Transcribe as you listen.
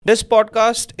This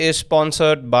podcast is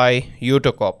sponsored by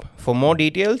Utocop. For more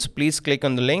details, please click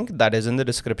on the link that is in the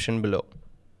description below.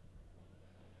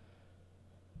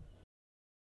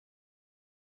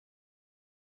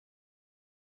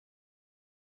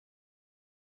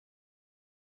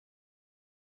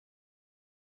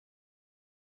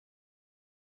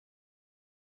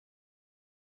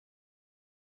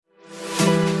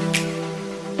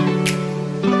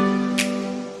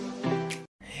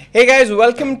 Hey guys,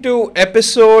 welcome to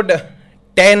episode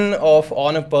 10 of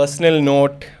On a Personal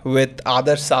Note with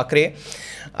Adarsh Sakre.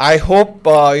 I hope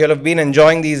you'll have been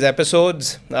enjoying these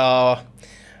episodes.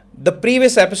 The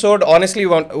previous episode honestly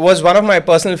was one of my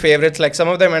personal favorites. Like, some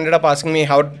of them ended up asking me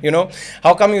how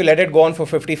come you let it go on for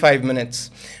 55 minutes.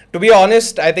 To be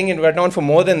honest, I think it went on for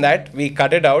more than that. We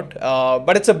cut it out,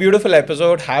 but it's a beautiful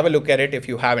episode. Have a look at it if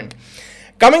you haven't.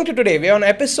 Coming to today, we're on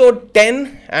episode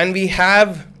 10 and we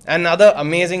have another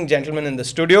amazing gentleman in the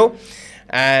studio.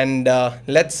 And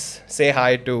let's say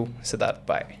hi to Siddharth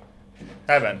Pai.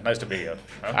 Hi man, nice to be here.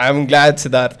 I'm glad,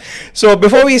 Siddharth. So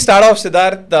before we start off,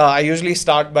 Siddharth, I usually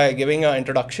start by giving an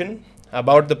introduction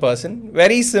about the person.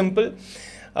 Very simple.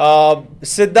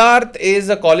 Siddharth is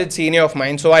a college senior of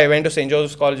mine. So I went to St.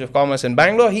 Joseph's College of Commerce in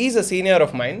Bangalore. He's a senior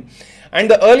of mine.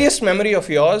 And the earliest memory of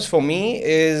yours for me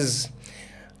is,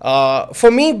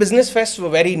 business fests were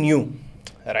very new,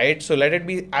 right? So let it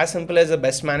be as simple as a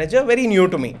best manager, very new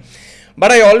to me.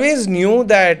 But I always knew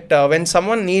that when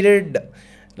someone needed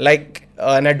like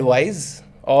an advice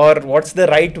or what's the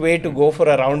right way to go for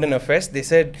a round in a fest, they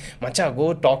said, Macha,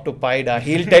 go talk to Paida.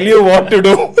 He'll tell you what to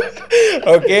do.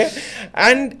 Okay.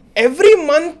 And every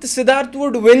month Siddharth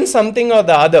would win something or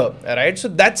the other, right? So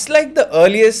that's like the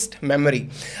earliest memory.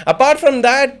 Apart from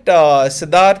that,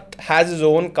 Siddharth has his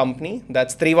own company.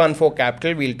 That's 314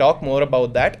 Capital. We'll talk more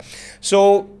about that.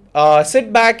 So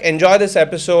sit back, enjoy this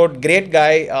episode. Great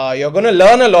guy. You're going to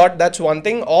learn a lot. That's one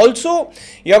thing. Also,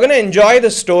 you're going to enjoy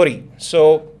the story.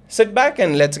 So sit back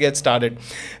and let's get started.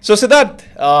 So Siddharth,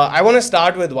 I want to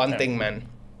start with one thing, man.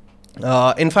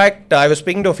 In fact, I was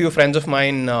speaking to a few friends of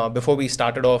mine before we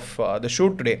started off the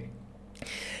shoot today.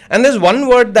 And there's one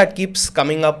word that keeps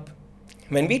coming up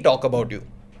when we talk about you.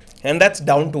 And that's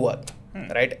down to earth.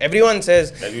 Right? Everyone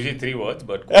says... There's usually 3 words,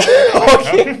 but...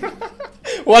 Okay.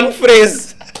 One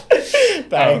phrase.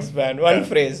 Thanks, man. One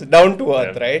phrase. Down to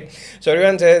earth, right? So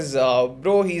everyone says,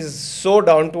 bro, he's so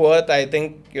down to earth. I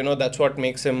think, that's what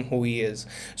makes him who he is.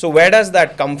 So where does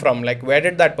that come from? Like, where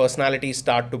did that personality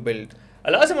start to build? A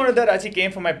large amount of that actually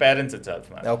came from my parents itself,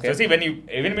 man. Okay. So see,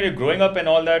 even when you're growing up and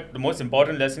all that, the most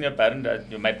important lesson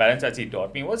my parents actually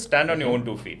taught me was stand on your own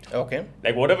 2 feet. Okay.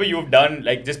 Like whatever you've done,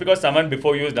 like just because someone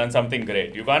before you has done something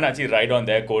great, you can't actually ride on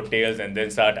their coattails and then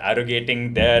start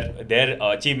arrogating their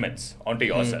achievements onto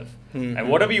yourself. And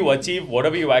whatever you achieve,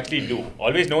 whatever you actually do,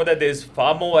 always know that there's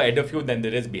far more ahead of you than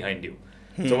there is behind you.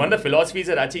 So one of the philosophies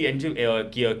that actually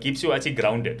keeps you actually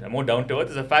grounded and more down to earth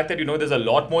is the fact that there's a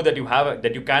lot more that you have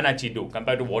that you can actually do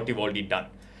compared to what you've already done.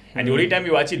 And the only time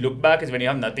you actually look back is when you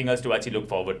have nothing else to actually look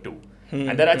forward to.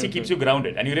 And that actually keeps you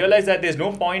grounded. And you realize that there's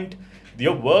no point,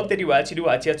 your work that you actually do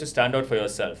actually has to stand out for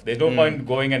yourself. There's no point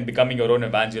going and becoming your own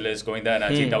evangelist, going there and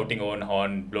actually touting your own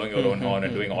horn, blowing your own horn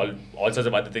and doing all sorts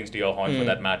of other things to your horn for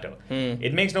that matter.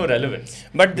 It makes no relevance.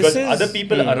 But because other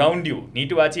people around you need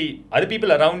to actually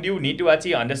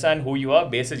understand who you are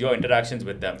based on your interactions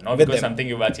with them, not because something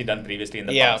you've actually done previously in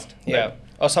the past. Yeah. Right?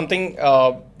 Or something,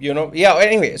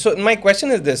 anyway. So my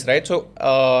question is this, right? So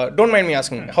don't mind me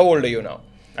asking, how old are you now?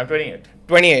 I'm 28.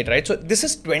 28, right? So this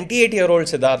is 28-year-old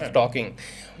Siddharth talking.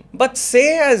 But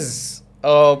say as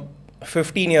a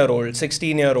 15-year-old,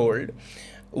 16-year-old,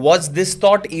 was this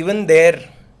thought even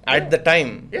there at the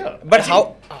time? Yeah. But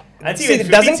how... And see, it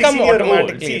doesn't come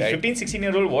automatically, right? 15,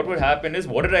 16-year-old, what would happen is,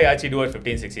 what did I actually do at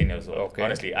 15, 16 years old? Okay.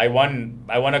 Honestly, I won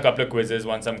a couple of quizzes,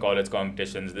 won some college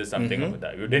competitions, this, something over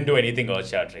that. We didn't do anything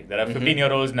earth-shattering. There are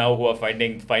 15-year-olds now who are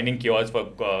finding cures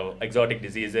for exotic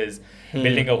diseases,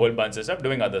 building a whole bunch of stuff,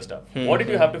 doing other stuff. What did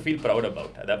you have to feel proud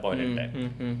about at that point in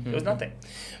time? There was nothing.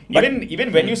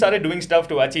 Even when you started doing stuff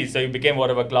to actually, so you became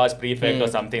whatever class prefect or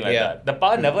something like that, the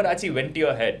power never actually went to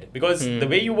your head because the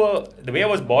way I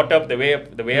was brought up, the way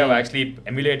I've actually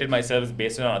emulated myself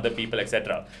based on other people,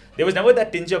 etc. There was never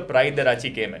that tinge of pride that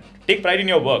actually came in. Take pride in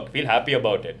your work, feel happy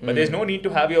about it, but there's no need to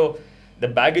have the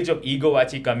baggage of ego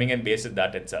actually coming and bases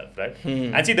that itself, right?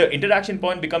 And see, the interaction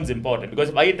point becomes important because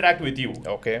if I interact with you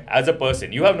as a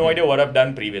person, you have no idea what I've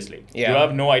done previously. You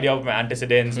have no idea of my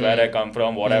antecedents, where I come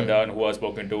from, what I've done, who I've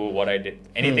spoken to, what I did,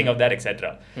 anything of that,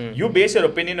 etc. You base your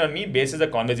opinion on me basis the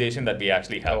conversation that we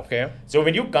actually have. So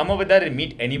when you come over there and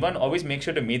meet anyone, always make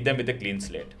sure to meet them with a clean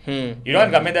slate. You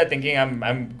don't come in there thinking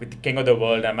I'm king of the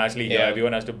world, I'm actually here,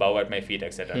 everyone has to bow at my feet,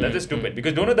 etc. That is stupid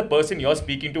because don't know the person you're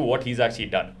speaking to what he's actually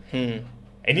done.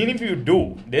 And even if you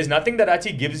do, there's nothing that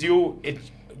actually gives you it.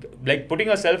 Like putting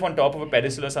yourself on top of a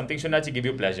pedestal or something shouldn't actually give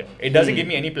you pleasure. It doesn't give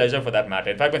me any pleasure for that matter.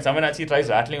 In fact, when someone actually tries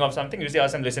rattling off something, you say,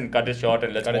 "Awesome, listen, cut it short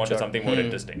and let's move on to something more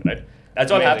interesting." Right?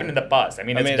 That's all happened in the past. I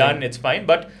mean, it's done, it's fine.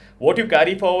 But what you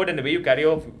carry forward and the way you carry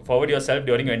forward yourself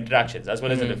during your interactions, as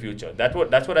well as in the future, that's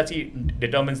what actually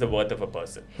determines the worth of a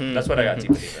person. That's what I actually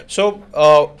believe in. So,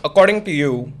 according to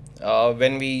you,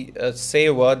 when we say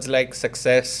words like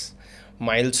success,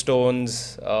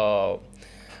 milestones,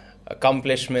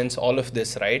 accomplishments, all of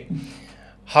this, right?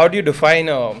 How do you define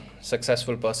a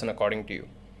successful person according to you?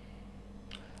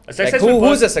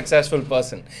 Who's a successful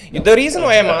person? The reason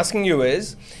why I'm asking you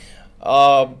is,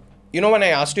 when I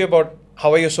asked you about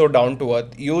how are you so down to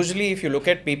earth, usually if you look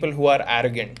at people who are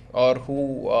arrogant or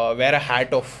who wear a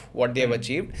hat of what they have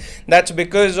achieved, that's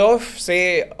because of,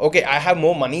 say, okay, I have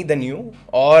more money than you,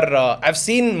 or I've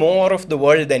seen more of the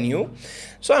world than you,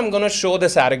 so I'm going to show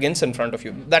this arrogance in front of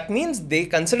you. That means they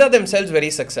consider themselves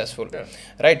very successful,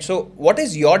 right? So what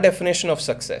is your definition of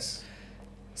success?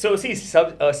 So see,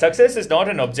 success is not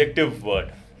an objective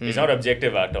word. It's not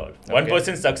objective at all. One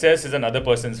person's success is another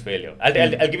person's failure.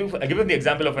 I'll give you the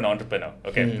example of an entrepreneur.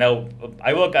 Okay. Now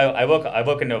I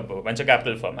work in a venture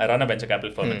capital firm. I run a venture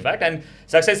capital firm, in fact, and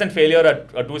success and failure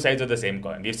are two sides of the same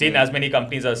coin. We've seen as many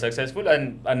companies are successful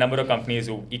and a number of companies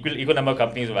equal number of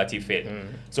companies who actually failed.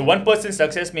 So one person's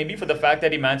success may be for the fact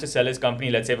that he managed to sell his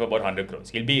company, let's say, for about 100 crores.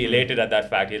 He'll be elated at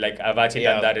that fact. He's like, I've actually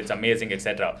done that. It's amazing,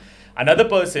 etc. Another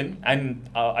person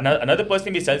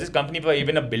he sells his company for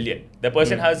even $1 billion. The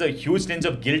person has a huge tinge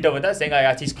of guilt over that, saying I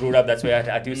actually screwed up. That's why I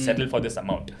had to settle for this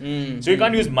amount. So you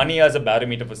can't use money as a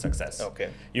barometer for success.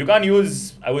 You can't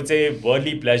use, I would say,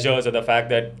 worldly pleasures or the fact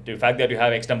that you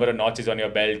have X number of notches on your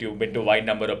belt, you've been to wide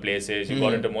number of places, you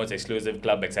got into most exclusive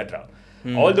club, etc.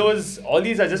 All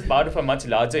these are just part of a much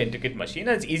larger intricate machine,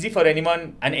 and it's easy for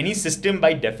anyone, and any system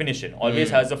by definition always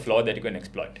has a flaw that you can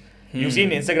exploit. You've seen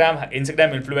Instagram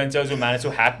influencers who manage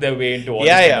to hack their way into all these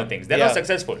kind of things. They're not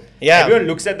successful. Everyone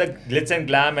looks at the glitz and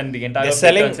glam and the entire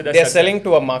they're selling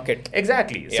to a market.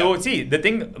 Exactly. So see, the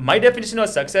thing, my definition of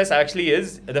success actually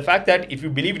is the fact that if you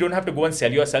believe you don't have to go and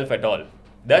sell yourself at all,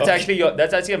 that's actually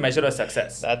a measure of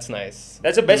success. That's nice.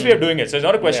 That's the best way of doing it. So it's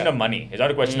not a question of money. It's not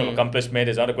a question of accomplishment.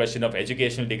 It's not a question of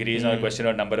educational degree. It's not a question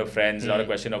of number of friends. It's not a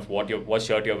question of what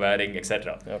shirt you're wearing,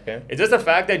 etc. It's just the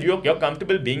fact that you're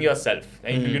comfortable being yourself,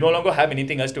 and you no longer have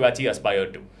anything else to actually aspire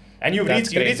to, and you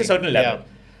reach a certain level.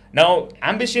 Now,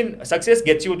 success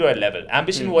gets you to a level.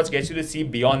 Ambition what gets you to see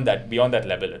beyond that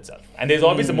level itself. And there's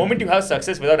always a moment you have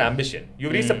success without ambition. You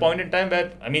reach a point in time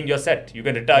where, you're set. You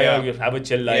can retire, you have a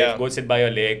chill life, go sit by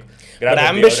your lake. But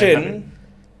ambition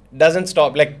doesn't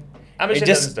stop. Ambition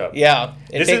doesn't stop. Yeah,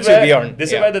 it takes you beyond.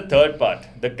 This is where the third part,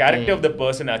 the character of the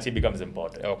person actually becomes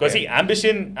important. Because see,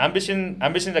 ambition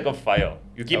is like a fire.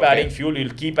 You keep adding fuel, you'll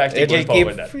keep actually going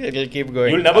forward. It'll keep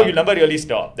going. You'll never really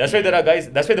stop. That's why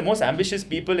that's why the most ambitious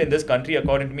people in this country,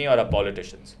 according to me, are our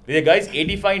politicians. They're guys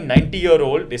 85,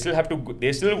 90-year-old, they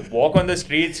still walk on the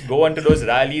streets, go onto those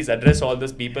rallies, address all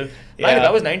those people. Man, if I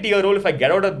was 90-year-old, if I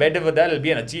get out of bed over that, it'll be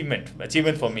an achievement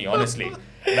for me, honestly.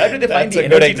 Where do they find the energy?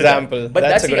 That's a good example. But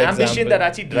that's the ambition that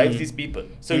actually drives these people.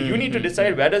 So you need to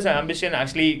decide where does your ambition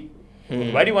actually.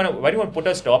 Why do you want to put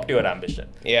a stop to your ambition?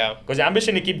 Because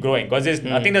ambition you keep growing. Because there's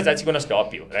nothing that's actually going to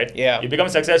stop you, right? You become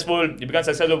successful.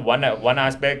 with one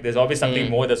aspect. There's always something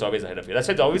more that's always ahead of you. That's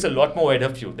why there's always a lot more ahead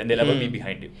of you than there'll ever be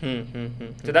behind you.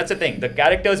 So that's the thing. The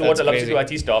character is what allows you to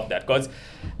actually stop that. Because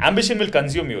ambition will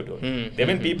consume you, dude. There have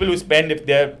been people who if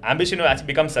their ambition will actually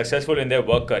become successful in their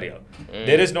work career,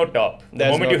 there is no top. The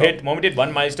moment you hit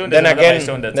one milestone,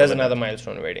 there's another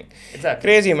milestone waiting. Exactly.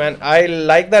 Crazy, man. I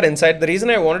like that insight. The reason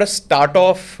I wanted to start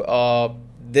off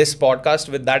this podcast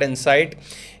with that insight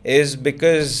is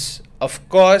because, of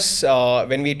course,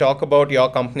 when we talk about your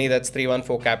company, that's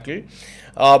 314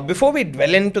 Capital, before we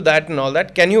dwell into that and all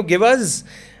that, can you give us,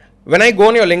 when I go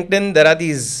on your LinkedIn, there are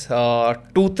these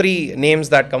 2-3 names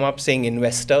that come up saying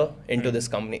investor into this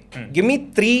company. Give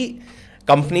me 3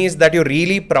 companies that you're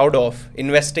really proud of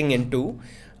investing into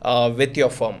with your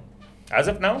firm. As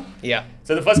of now? Yeah.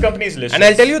 So the first company is Licious. And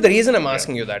I'll tell you the reason I'm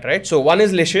asking you that, right? So one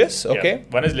is Licious, okay?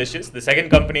 One is Licious. The second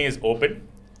company is Open.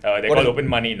 They're What called is- Open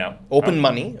Money now. Open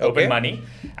Money, okay. Open Money.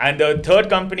 And the third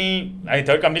company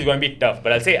is going to be tough.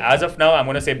 But I'll say, as of now, I'm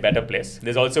going to say Better Place.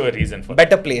 There's also a reason for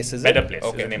Better Place, is that. Better it? Place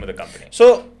is the name of the company.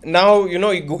 So now,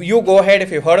 you go ahead,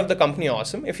 if you've heard of the company,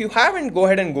 awesome. If you haven't, go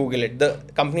ahead and Google it, the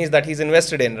companies that he's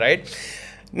invested in, right?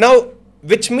 Now,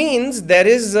 which means there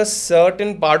is a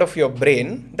certain part of your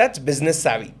brain that's business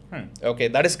savvy. Okay,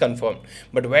 that is confirmed.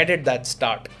 But where did that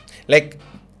start? Like,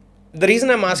 the reason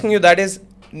I'm asking you that is,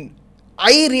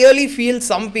 I really feel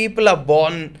some people are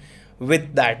born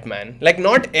with that, man. Like,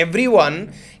 not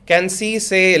everyone can see,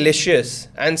 say, Licious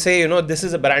and say, this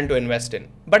is a brand to invest in.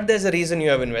 But there's a reason you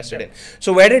have invested in.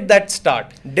 So where did that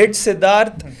start? Did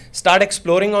Siddharth start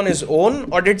exploring on his own,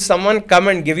 or did someone come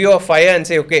and give you a fire and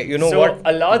say, okay, so what?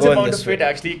 A large Go in amount this of way. it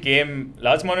actually came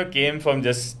from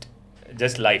just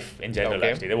life in general.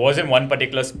 Okay. Actually, there wasn't one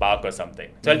particular spark or something.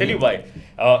 So I'll tell you why.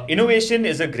 Innovation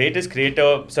is the greatest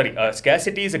creator.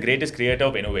 Scarcity is the greatest creator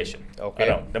of innovation. Okay.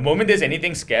 Around. The moment there's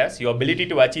anything scarce, your ability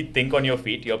to actually think on your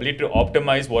feet, your ability to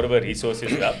optimize whatever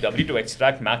resources you have, the ability to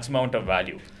extract max amount of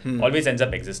value, always ends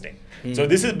up existing. So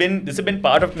this has been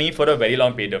part of me for a very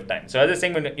long period of time. So as I was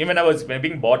saying, when I was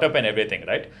being brought up and everything,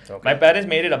 right? Okay. My parents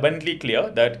made it abundantly clear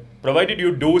that provided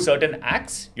you do certain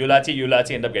acts, you'll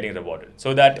actually end up getting rewarded.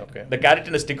 So that Okay. the carrot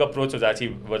and the stick approach was actually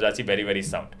very, very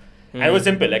sound. And it was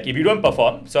simple. Like, if you don't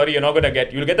perform,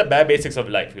 you'll get the bare basics of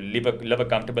life. You'll live a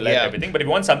comfortable life and everything. But if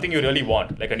you want something you really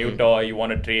want, like a new toy, you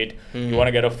want a treat, you want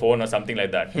to get a phone or something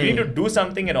like that, you need to do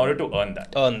something in order to earn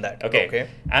that. Earn that. Okay.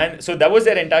 And so that was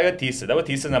their entire thesis. That was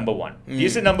thesis number one.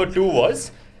 Thesis number two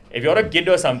was, if you're a kid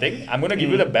or something, I'm going to give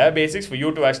you the bare basics for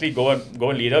you to actually go and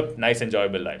lead a nice,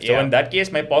 enjoyable life. So in that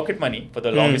case, my pocket money for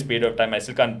the longest period of time, I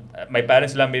still can't. My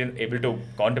parents still haven't been able to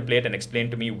contemplate and explain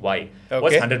to me why.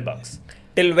 Was $100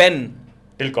 Till when?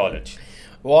 till college.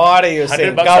 What are you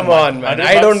saying? $100 Come a month. on, man. 100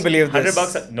 I bucks- don't believe this.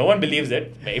 $100, no one believes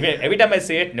it. Every time I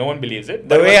say it, no one believes it.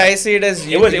 The But way it was- I see it is,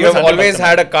 you was have $100 always a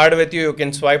had a card with you. You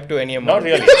can swipe to any amount. Not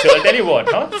really. So I'll tell you what.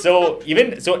 So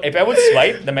if I would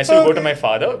swipe, the message would go to my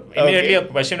father. Immediately a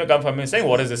question would come from him saying,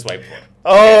 "What is this swipe for?"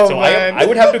 Oh, So man. I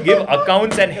would have to give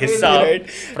accounts and hisab Right.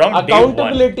 from day one.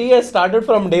 Accountability has started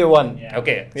from day one.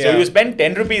 Okay, so Yeah. you spend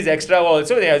 10 rupees extra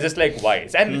also, they are just like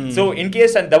wise. And so in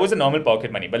case, and that was a normal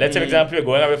pocket money, but let's say for example, you're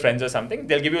going out with friends or something,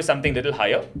 they'll give you something little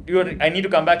higher. I need to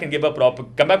come back and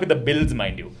come back with the bills,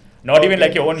 mind you. Not even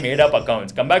like your own made up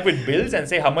accounts. Come back with bills and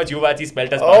say how much you've actually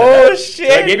spent as part of Oh, that. shit.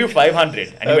 So I gave you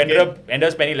 500 and you Okay. ended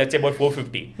up spending, let's say, about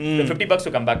 450. The $50 to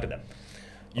come back to them.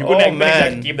 You couldn't Oh,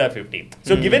 exactly man. keep that 50.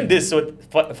 So given this, so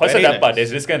first Very of that part, nice.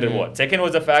 there's risk and reward. Second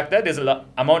was the fact that there's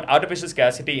amount artificial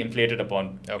scarcity inputted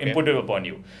upon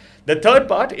you. The third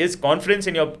part is confidence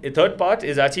in your. The third part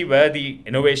is actually where the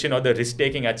innovation or the risk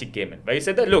taking actually came in. Where you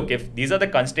said that, look, if these are the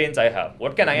constraints I have,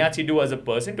 what can I actually do as a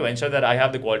person to ensure that I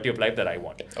have the quality of life that I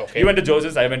want? Okay. You went to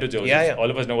Joseph's, I went to Joseph's. Yeah, yeah. All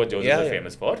of us know what Joseph's Yeah, are yeah.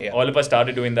 famous for. Yeah. All of us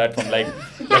started doing that from like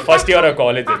the first year of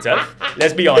college itself.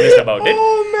 Let's be honest about it.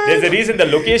 Oh, man. There's a reason the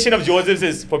location of Joseph's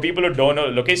is, for people who don't know,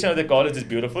 location of the college is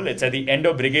beautiful. It's at the end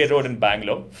of Brigade Road in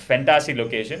Bangalore. Fantastic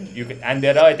location. And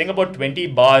there are, I think, about 20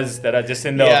 bars that are just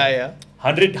in the Yeah.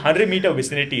 100 meter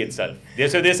vicinity itself.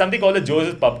 So there's something called the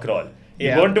Joseph's Pub Crawl. You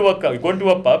Yeah. go into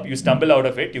a pub, you stumble out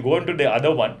of it, you go into the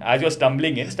other one, as you're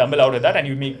stumbling in, stumble out of that, and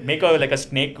you make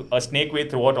a snake way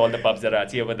throughout all the pubs that are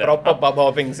actually over there. Proper pub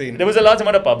hopping scene. There was a large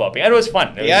amount of pub hopping, and it was fun.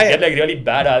 It was, Yeah, you yeah. get like really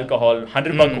bad alcohol,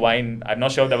 $100 wine. I'm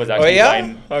not sure if that was actually yeah?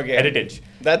 wine. Okay. Heritage.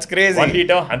 That's crazy. 1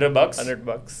 liter, $100.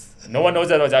 $100. No one knows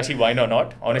that it was actually wine or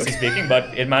not, honestly speaking, but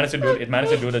it managed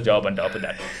to do the job on top of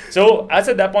that. So as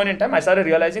at that point in time, I started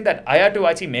realizing that I had to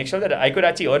actually make sure that I could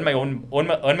actually earn my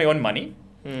own money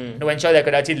to ensure that I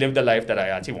could actually live the life that I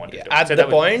actually wanted to. At So the that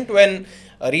was- point when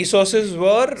resources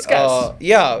were Scarce.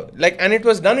 and it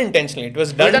was done intentionally. It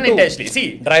was done, to intentionally.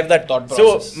 See, drive that thought so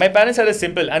process. my parents had a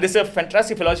simple, and this is a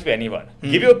fantastic philosophy for anyone.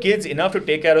 Give your kids enough to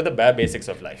take care of the bare basics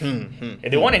of life.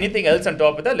 If they want anything else on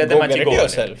top of that, let them Go actually get go it on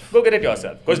yourself. Go get it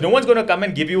yourself. Because no one's going to come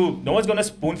and no one's going to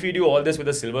spoon feed you all this with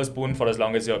a silver spoon for as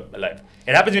long as you're alive.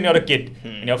 It happens when you're a kid,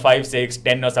 when you're 5, 6,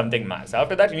 10 or something max.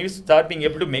 After that, you need to start being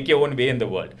able to make your own way in the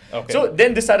world. Okay. So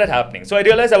then this started happening. So I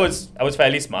realized I was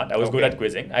fairly smart. I was good Okay. at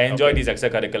quizzing. I enjoyed these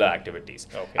extracurricular activities.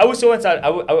 Okay.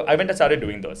 I went and started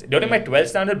doing those. During my 12th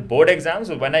standard board exams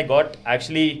was when I got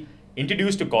actually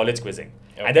introduced to college quizzing.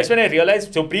 Okay. And that's when I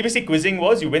realized, so previously quizzing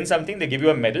was, you win something, they give you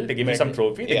a medal, they give you some Medal.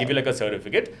 trophy, they Yeah. give you like a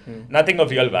certificate, nothing of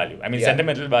real value. I mean, Yeah.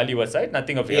 sentimental value aside,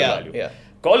 nothing of real Yeah, value. yeah.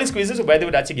 College quizzes were where they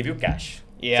would actually give you cash.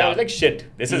 So Yeah. I was like, shit,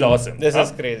 this is awesome. This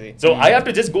is crazy. So I have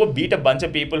to just go beat a bunch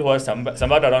of people who are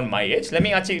somewhat around my age. Let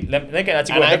me actually go And end up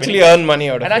actually winning- earn money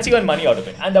out of and it. actually earn money out of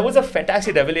it. And that was a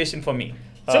fantastic revelation for me.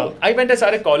 So I went and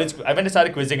started college. I went and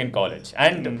started quizzing in college,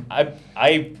 and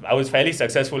I was fairly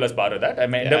successful as part of that. I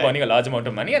ended up earning a large amount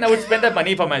of money, and I would spend that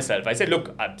money for myself. I said,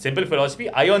 look, simple philosophy.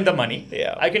 I earn the money.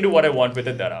 Yeah. I can do what I want with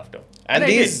it thereafter. And I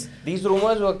these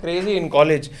rumors were crazy in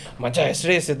college. Macha,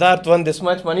 yesterday Siddharth won this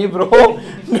much money, bro.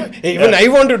 Even I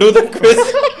want to do the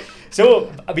quiz.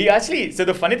 So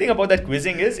the funny thing about that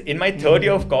quizzing is, in my third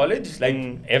year of college, like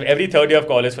every third year of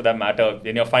college for that matter,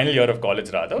 in your final year of college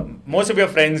rather, most of your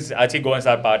friends actually go and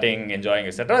start partying, enjoying,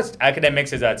 etc.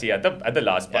 Academics is actually at the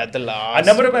last part. At the last. A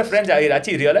number of my friends I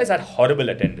actually realized had horrible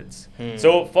attendance.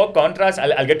 So for contrast,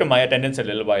 I'll get to my attendance a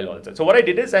little while also. So what I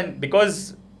did is, and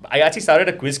because I actually started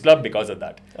a quiz club because of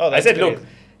that. Oh, that's I said, great. look,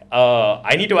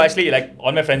 I need to actually, like,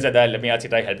 all my friends are there, let me actually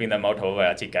try helping them out however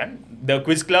I actually can. The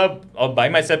quiz club, or by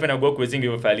myself, when I go quizzing, we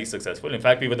were fairly successful. In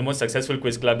fact, we were the most successful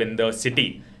quiz club in the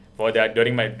city for that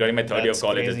during my third year of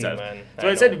college crazy, itself. man. So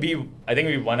I said I think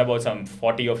we won about some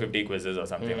 40 or 50 quizzes or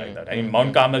something like that. I mean,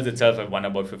 Mount Carmel itself have won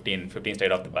about 15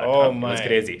 straight off the bat. Oh, It was my.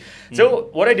 crazy. So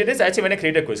what I did is, actually, when I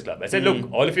created a quiz club, I said,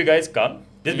 look, all of you guys come,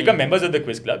 just become members of the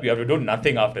quiz club. You have to do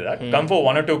nothing after that. Come for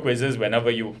 1 or 2 quizzes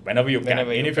whenever you can. Whenever you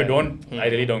And if you can. don't, I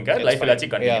really don't care. It's Life will fine. actually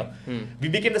continue. Yeah. We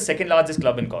became the second largest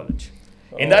club in college.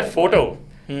 In that photo,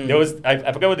 there was,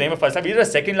 I forgot what the name of first time. We were the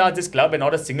second largest club, and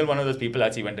not a single one of those people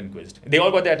actually went and quizzed. They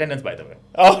all got their attendance, by the way.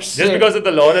 Oh, Just shit. because of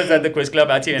the laurels that the quiz club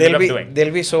actually ended up doing.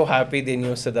 They'll be so happy they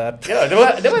knew Siddharth. Yeah,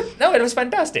 it was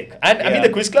fantastic. And I mean, Yeah. the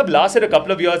quiz club lasted a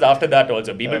couple of years after that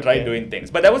also. People tried doing things.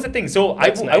 But that was the thing. So I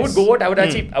would nice. go out, I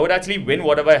would actually win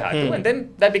whatever I had to. And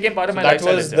then that became part of my That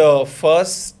lifestyle was itself. the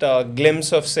first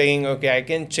glimpse of saying, okay, I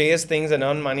can chase things and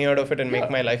earn money out of it and make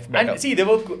my life better. And see, there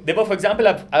were, for example,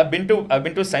 I've been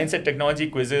to science and technology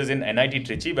quizzes in NIT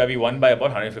Trichy where we won by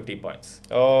about 150 points.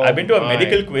 Oh, I've been to a my.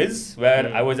 medical quiz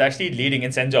where I was actually leading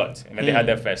in St. George when they had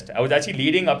their fest. I was actually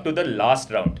leading up to the last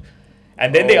round.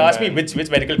 And then they asked me which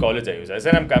medical college I use. I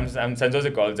said, I'm St.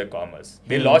 Joseph College of Commerce.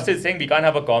 They lost it saying, we can't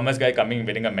have a commerce guy coming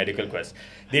winning a medical quiz.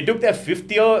 They took their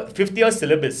fifth year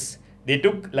syllabus. They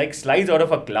took like slides out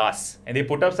of a class and they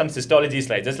put up some histology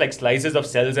slides, just like slices of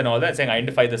cells and all that, saying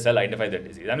identify the cell, identify the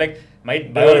disease. I'm like, my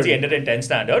biology ended in 10th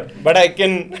standard. But I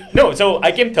can... No, so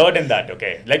I came third in that,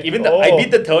 okay? Like even I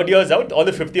beat the third years out, all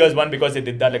the fifth years won because they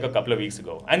did that like a couple of weeks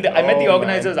ago. And I met the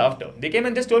organizers after. They came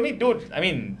and just told me, dude, I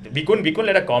mean, we couldn't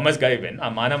let a commerce guy win.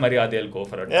 Mana Maria, they'll go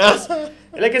for it.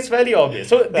 Like it's fairly obvious.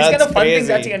 So these kind of fun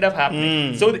things actually end up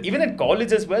happening. So even in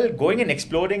college as well, going and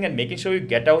exploring and making sure you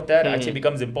get out there actually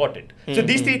becomes important. So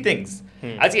these three things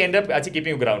actually end up actually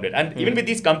keeping you grounded. And even with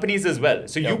these companies as well.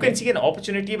 So you can see an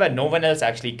opportunity where no one else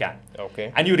actually can.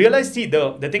 Okay. And you realize, see,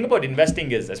 the thing about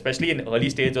investing is, especially in early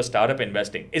stage or startup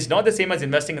investing, it's not the same as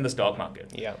investing in the stock market.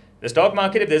 Yeah. The stock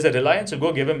market, if there's a Reliance, you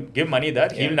go give money there.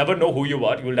 He'll never know who you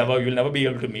are. You'll never be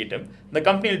able to meet him. The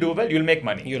company will do well. You'll make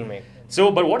money. You'll make. So,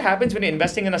 but what happens when you're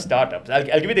investing in a startup? I'll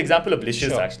give you the example of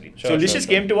Licious actually. So Licious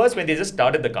came to us when they just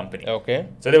started the company. Okay.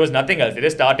 So there was nothing else. They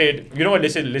just started. You know what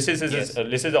Licious is?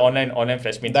 Licious is an online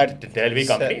fresh meat delivery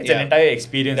company. It's an entire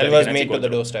experience. That was made to the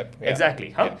doorstep. Yeah.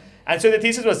 Exactly. Huh? Yeah. And so the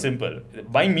thesis was simple.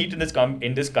 Buying meat in this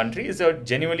country is a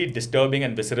genuinely disturbing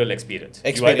and visceral experience.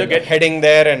 You either get heading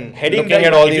there and looking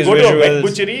at all these visuals. If you go to a wet visuals.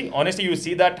 butchery, honestly, you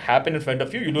see that happen in front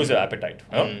of you, you lose your appetite.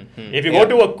 If you go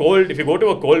to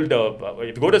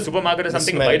a supermarket or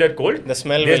something, buy that cold. The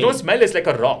smell. There's no smell. It's like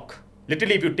a rock.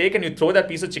 Literally, if you take and you throw that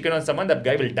piece of chicken on someone, that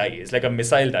guy will die. It's like a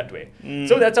missile that way.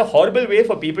 So that's a horrible way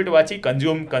for people to actually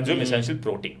consume essential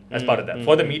protein as part of that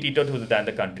for the meat eater who's in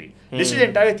the country. This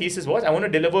entire thesis was, I want to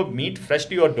deliver meat fresh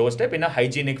to your doorstep in a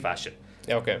hygienic fashion.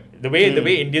 Okay. The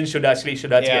way Indians should actually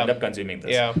end up consuming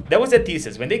this. Yeah. That was their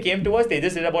thesis. When they came to us, they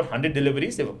just did about 100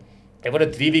 deliveries. They were a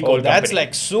 3-week old company. That's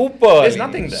like super early. There's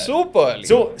nothing there. Super early.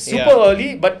 So super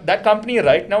early, but that company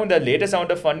right now in the latest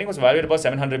round of funding was valued about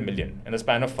 700 million in the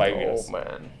span of 5 years. Oh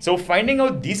man. So finding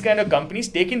out these kind of companies,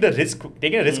 taking a risk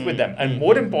with them, and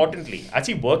more importantly,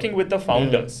 actually working with the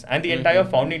founders and the entire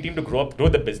founding team to grow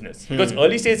the business. Because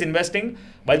early stage investing,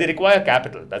 while they require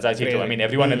capital, that's actually true. I mean,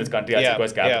 everyone in this country actually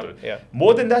requires capital.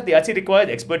 More than that, they actually require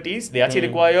expertise. They actually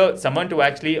require someone to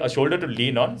actually, a shoulder to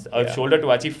lean on, a shoulder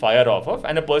to actually fire off of,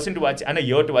 and a person to actually, and a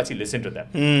ear to actually listen to them.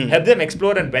 Help them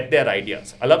explore and vet their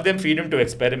ideas. Allow them freedom to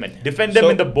experiment. Defend them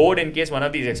in the board in case one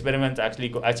of these experiments actually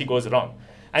goes wrong.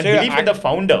 And believe in the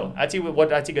founder, actually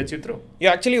what actually gets you through.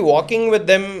 You're actually walking with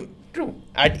them True.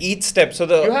 At each step. So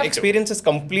the experience is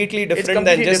completely different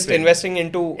than just investing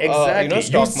into exactly.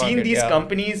 Stock You've seen market. these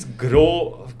companies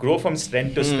grow from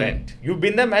strength to strength. You've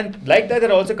been them, and like that there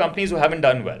are also companies who haven't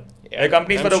done well. Yeah,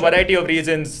 Companies, I'm for a sure. variety of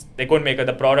reasons, they couldn't make it.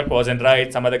 The product wasn't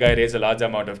right. Some other guy raised a large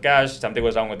amount of cash. Something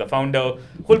was wrong with the founder.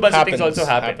 Whole bunch of things also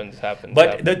happen.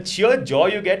 But the sheer joy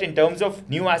you get in terms of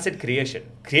new asset creation,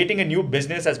 creating a new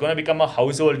business that's going to become a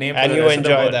household name And for the you rest of the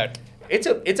enjoy world. that.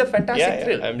 It's a fantastic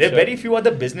thrill. I'm There are sure. very few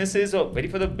other businesses or very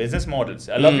few other business models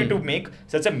allow you to make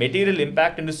such a material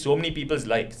impact into so many people's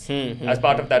lives as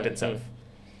part of that itself.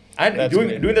 And That's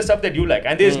doing great. the stuff that you like.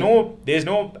 And there's there's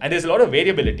a lot of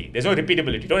variability. There's no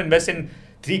repeatability. Don't invest in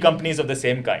 3 companies of the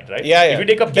same kind, right? Yeah, yeah. If you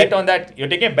take a bet on that, you're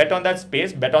taking a bet on that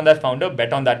space, bet on that founder,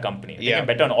 bet on that company. You're taking a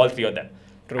bet on all 3 of them.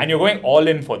 True. And you're going all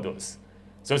in for those.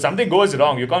 So if something goes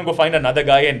wrong, you can't go find another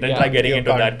guy and then try getting you into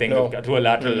can't. that thing No. through a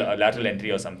lateral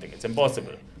entry or something. It's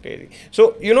impossible. Crazy.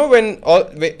 So when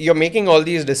you're making all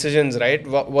these decisions, right?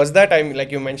 Was that time,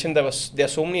 like you mentioned, there are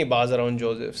so many bars around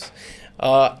Joseph's.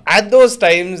 At those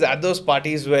times, at those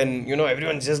parties when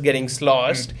everyone's just getting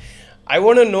sloshed, I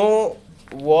want to know,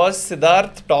 was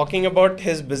Siddharth talking about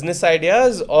his business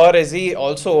ideas, or is he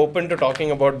also open to talking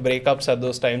about breakups at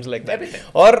those times like that? Everything.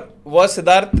 Or was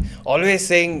Siddharth always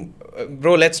saying,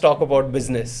 bro, let's talk about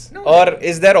business? No. Or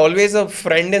is there always a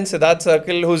friend in Siddharth's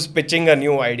circle who's pitching a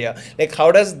new idea? Like,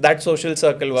 how does that social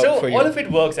circle work for you? So all of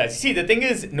it works. See, the thing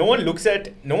is, no one looks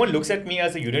at me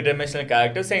as a unidimensional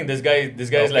character saying this guy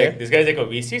is like a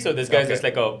VC, so this guy is just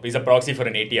like he's a proxy for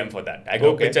an ATM for that. I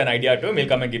go pitch an idea to him, he'll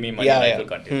come and give me money, and I will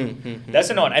continue.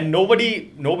 That's not. And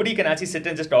nobody can actually sit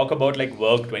and just talk about like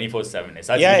work 24/7. It's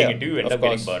actually getting into you, end up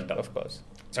getting burnt out. Of course.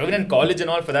 So even in college and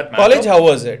all, for that matter. College, how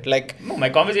was it? Like, No, my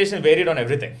conversation varied on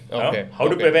everything. Okay, How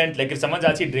to prevent, like if someone's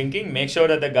actually drinking, make sure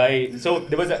that the guy. So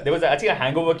there was actually a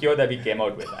hangover cure that we came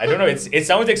out with. I don't know. It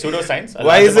sounds like pseudoscience.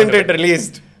 why isn't it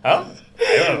released? Huh?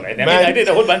 I don't know. I mean, I did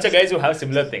a whole bunch of guys who have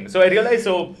similar things. So I realized.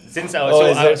 So since I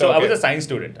was a science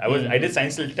student. I did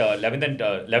science till 11th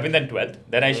and 12th.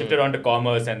 Then I shifted on to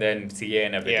commerce and then CA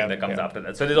and everything that comes after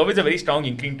that. So there's always a very strong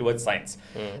inkling towards science.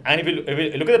 And if you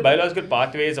look at the biological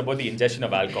pathways about the ingestion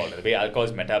of alcohol, the way alcohol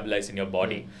is metabolized in your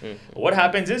body, what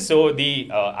happens is the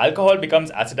alcohol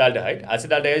becomes acetaldehyde.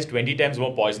 Acetaldehyde is 20 times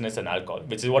more poisonous than alcohol,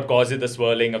 which is what causes the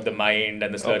swirling of the mind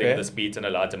and the slurring of the speech and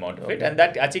a large amount of it. And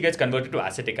that actually gets converted to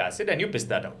acetic acid, and you piss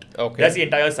that out. Okay. That's the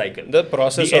entire cycle. The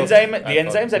process the of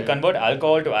enzymes that convert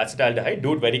alcohol to acetaldehyde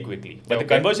do it very quickly. But the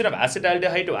conversion of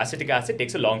acetaldehyde to acetic acid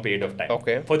takes a long period of time.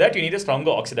 Okay. For that, you need a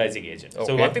stronger oxidizing agent. So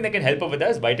Okay. one thing that can help with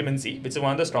that is vitamin C, which is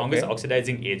one of the strongest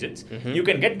oxidizing agents you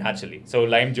can get naturally. So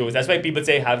lime juice. That's why people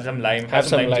say have some lime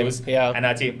juice, and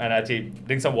actually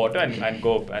drink some water and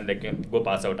go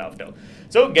pass out after.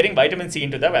 So getting vitamin C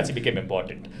into that actually became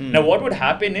important. Now what would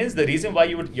happen is the reason why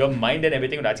your mind and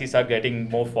everything would actually start getting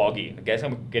more foggy,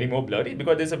 getting more blurry,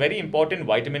 because there's a very important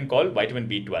vitamin called vitamin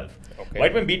B12. Okay.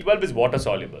 Vitamin B12 is water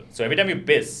soluble. So every time you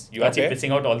piss, you're actually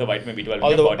pissing out all the vitamin B12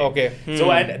 in your body. Okay.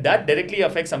 So and that directly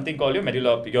affects something called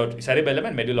your cerebellum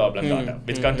and medulla oblongata,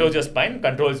 which controls your spine,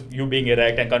 controls you being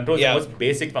erect, and controls the most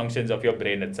basic functions of your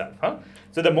brain itself.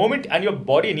 So the moment, and your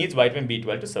body needs vitamin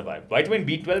B12 to survive. Vitamin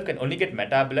B12 can only get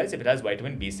metabolized if it has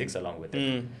vitamin B6 along with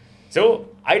it. So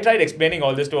I tried explaining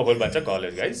all this to a whole bunch of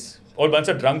college guys, whole bunch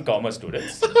of drunk commerce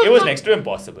students. It was next to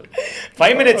impossible.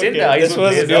 5 minutes in, the eyes this would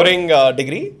was glaze during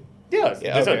degree?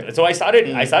 Yes. So I started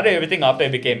everything after I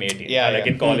became 18.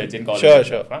 In college.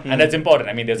 Sure. And that's important.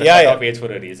 I mean, there's a cut-off age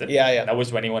for a reason. I was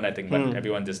 21, I think, but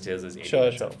everyone just chases 18.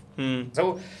 Sure.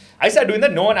 So I started doing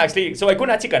that. No one actually, so I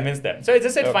couldn't actually convince them. So I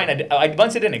just said, fine. I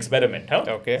once did an experiment.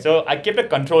 Okay. So I kept a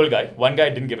control guy. One guy I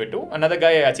didn't give it to. Another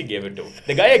guy I actually gave it to.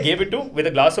 The guy I gave it to with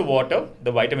a glass of water,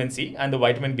 the vitamin C and the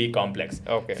vitamin B complex.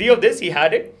 Okay. 3 of this, he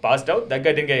had it, passed out. That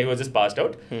guy didn't get it. He was just passed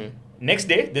out. Next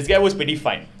day, this guy was pretty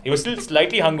fine. He was still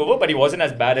slightly hungover, but he wasn't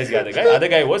as bad as the other guy. The other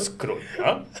guy was screwed.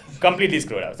 Completely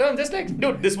screwed out. So I'm just like,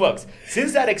 dude, this works.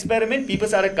 Since that experiment, people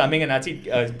started coming and actually,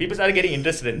 people started getting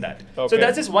interested in that. So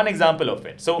that's just one example of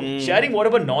it. So sharing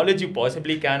whatever knowledge you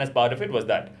possibly can as part of it was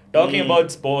that. Talking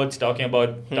about sports, talking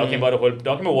about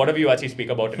whatever you actually speak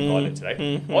about in college, right?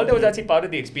 All that was actually part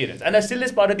of the experience. And that still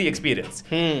is part of the experience.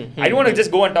 I don't want to just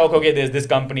go and talk, okay, there's this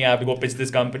company, I have to go pitch this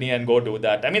company and go do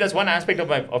that. I mean, that's one aspect of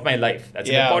my life. That's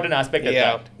an important aspect of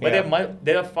that. But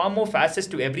there are far more facets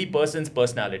to every person's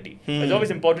personality. It's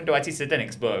always important to actually sit and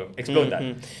explore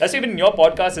that. That's even in your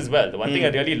podcast as well. The one thing I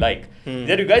really like is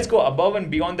that you guys go above and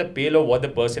beyond the pale of what the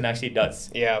person actually does.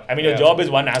 I mean, your job is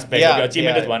one aspect, your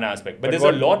achievement is one aspect. But there's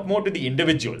a lot more to the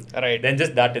individual than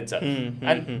just that itself.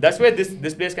 And that's where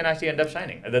this place can actually end up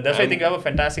shining. That's why I think you have a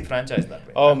fantastic franchise that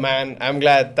way. Oh man, I'm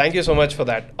glad. Thank you so much for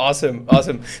that. Awesome.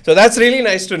 So that's really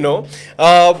nice to know.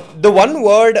 The one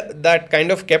word that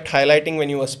kind of kept highlighting when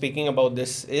you were speaking about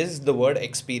this is the word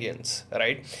experience,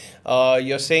 right?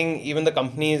 You're saying even the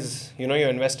companies, you're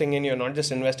investing in, you're not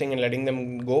just investing and letting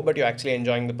them go, but you're actually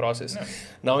enjoying the process. Yeah.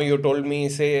 Now you told me,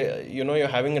 say, you're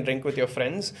having a drink with your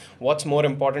friends. What's more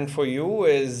important for you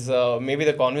is maybe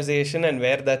the conversation and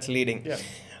where that's leading.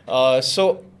 Yeah.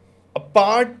 So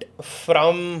apart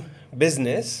from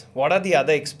business, what are the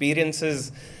other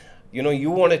experiences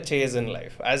you want to chase in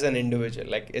life as an individual?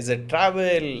 Like, is it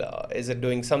travel? Is it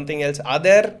doing something else? Are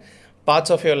there parts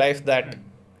of your life that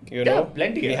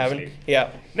plenty we actually. haven't? Yeah.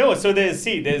 No, so there's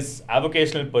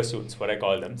avocational pursuits, what I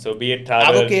call them. So be it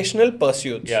travel. Avocational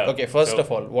pursuits. Yeah. Okay, first So-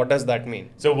 of all, what does that mean?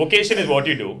 So vocation is what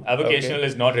you do. Avocational Okay.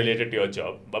 is not related to your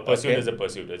job, but pursuit Okay. is a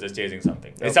pursuit. It's just chasing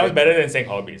something. It Okay. sounds better than saying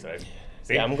hobbies, right?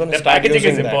 See? Yeah, I'm gonna the start packaging is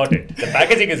using that. important. The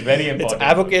packaging is very It's important.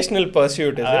 avocational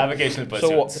pursuit, is it? Avocational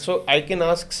pursuits. So I can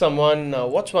ask someone,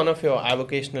 what's one of your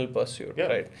avocational pursuit, Yeah.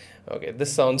 right? Okay,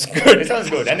 this sounds good. It sounds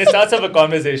good, and it starts off a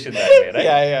conversation that way, right?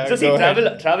 Yeah. So see, go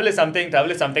ahead. travel is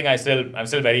something I'm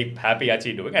still very happy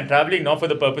actually doing, and traveling not for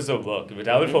the purpose of work. If you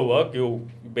travel for work, you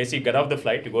basically get off the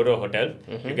flight, you go to a hotel,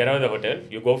 you get out of the hotel,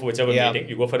 you go for whichever Yeah. meeting,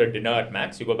 you go for a dinner at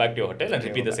Max, you go back to your hotel and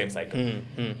repeat the same cycle.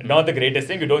 Mm-hmm. Not the greatest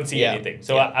thing, you don't see Yeah. anything.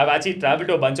 So Yeah. I've actually traveled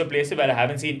to a bunch of places where I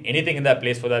haven't seen anything in that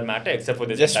place for that matter, except for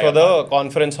this. Just entire for the month.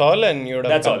 conference hall, and you would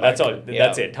have That's come all. That's back. all. Yeah,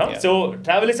 That's it. Huh? yeah. So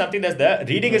travel is something that's there.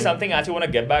 Reading is something I actually want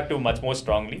to get back to much more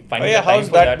strongly. Oh Finding yeah, the time how's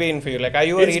for that been for you? Like, are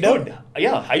you a It's reader? good.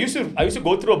 Yeah, I used to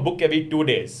go through a book every 2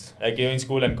 days, like in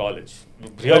school and college,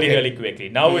 really Okay. really quickly.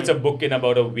 Now it's a book in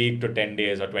about a week to 10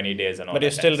 days or 20 days and all. But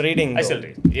you're that still stuff. reading, I though. still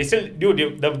read.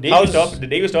 The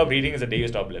day you stop reading is the day you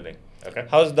stop living. Okay.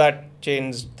 How's that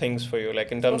changed things for you,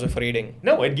 like in terms of reading?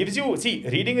 No, it gives you. See,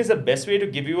 reading is the best way to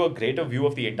give you a greater view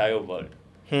of the entire world.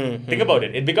 Hmm. Think about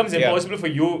it. It becomes Yeah. impossible for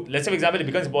you. Let's say, for example, it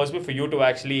becomes impossible for you to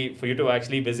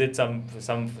actually visit some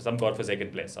godforsaken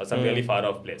place or some really far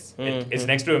off place. It's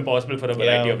next to impossible for a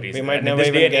variety Yeah, of we reasons. might And never in this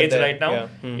even day and get age there. right now,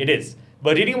 Yeah. it is.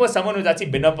 But reading was someone who's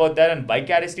actually been up out there and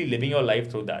vicariously living your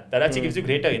life through that. That actually gives you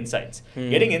greater insights.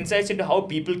 Getting insights into how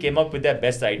people came up with their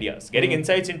best ideas. Getting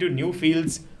insights into new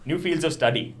fields of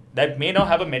study that may not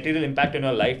have a material impact on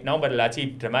your life now, but will actually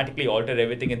dramatically alter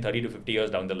everything in 30 to 50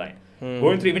 years down the line.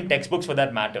 Going through even textbooks for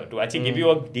that matter to actually give you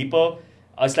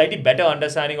a slightly better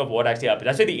understanding of what actually happened.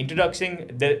 That's why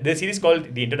the series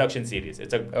called the Introduction series.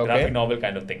 It's a graphic novel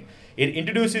kind of thing. It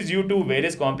introduces you to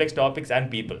various complex topics and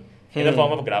people in the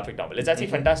form of a graphic novel. It's actually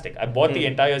fantastic. I bought the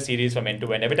entire series from end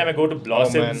to end. Every time I go to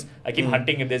Blossoms, I keep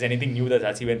hunting if there's anything new that's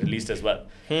actually been released as well.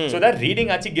 So that reading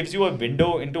actually gives you a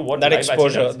window into what That life actually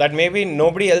exposure does. that maybe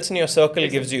nobody else in your circle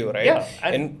gives you, right? Yeah,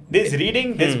 and there's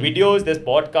reading, there's videos, there's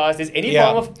podcasts, there's any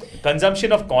Yeah. form of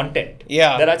consumption of content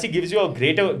Yeah. that actually gives you a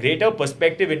greater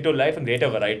perspective into life and greater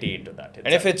variety into that.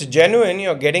 And if it's genuine,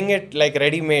 you're getting it like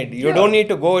ready-made. You Yeah. don't need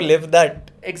to go live that.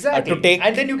 Exactly. To take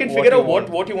and then you can what figure you out want.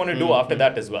 what you want to do after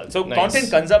that as well. So Nice.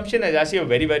 content consumption is actually a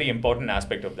very, very important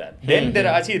aspect of that. Then there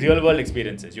are actually real world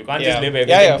experiences. You can't just live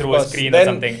everything of through a course. screen Then or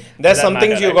something. There's for that some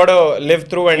things matter, you right? gotta live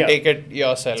through and Yeah. take it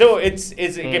yourself. So it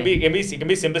can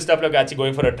be simple stuff like actually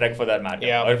going for a trek for that matter.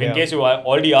 Yeah, Or if in yeah. case you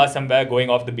already are somewhere going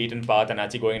off the beaten path and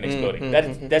actually going and exploring.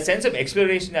 That sense of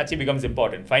exploration actually becomes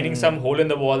important. Finding some hole in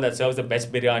the wall that serves the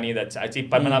best biryani. That's actually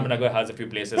Padmanabhanagar has a few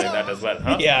places like that as well.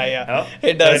 Huh? Yeah. Huh?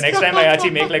 It So does. next time I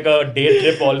actually make like a day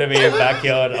trip all the way back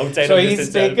here outside So of this he's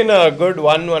itself. taken a good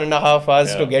 1.5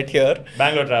 hours to Yeah. get here.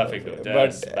 Bangalore traffic, dude. But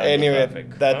Just Bangalore anyway,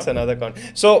 traffic. that's Huh? another con.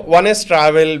 So one is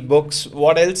travel, books.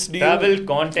 What else do you? Travel,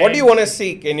 content. What do you want to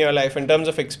seek in your life in terms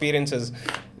of experiences?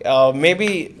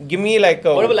 Maybe give me like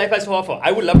a. Whatever life has to offer.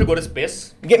 I would love to go to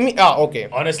space. Give me. Okay.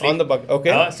 Honestly. On the bug.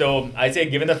 Okay. So I say,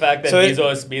 given the fact that So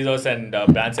Bezos and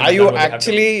Branson. Are you have done what they have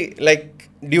actually like?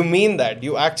 Do you mean that?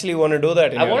 You actually want to do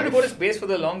that? I wanted to go to space for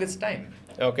the longest time.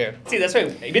 Okay. See, that's why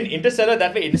even Interstellar,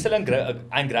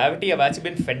 and Gravity have actually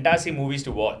been fantastic movies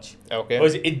to watch. Okay.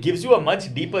 Because it gives you a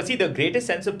much deeper, the greatest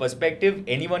sense of perspective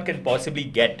anyone can possibly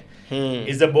get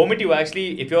is the moment you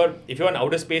actually, if you're in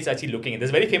outer space actually looking.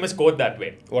 There's a very famous quote that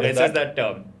way. What It is says that?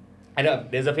 I know,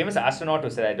 there's a famous astronaut who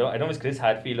said, I don't know if it's Chris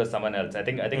Hadfield or someone else. I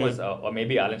think it was, or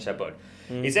maybe Alan Shepard.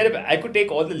 He said, if I could take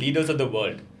all the leaders of the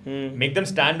world, make them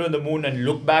stand on the moon and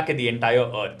look back at the entire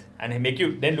Earth, and make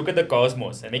you then look at the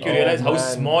cosmos and make you realize how man.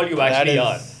 small you That actually is-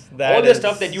 are. that All the is-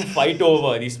 stuff that you fight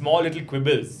over, these small little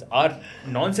quibbles, are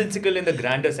nonsensical in the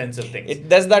grander sense of things.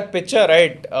 There's that picture,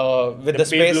 right? With the, The pale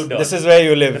space. blue dot. This is where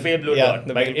you live. The pale blue yeah, dot.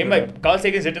 The By, pale in blue my, dot. Carl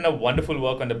Sagan's written a wonderful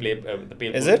work on the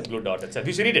pale Is it? blue dot itself.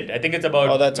 You should read it. I think it's about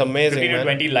Oh, that's amazing, 15 to man.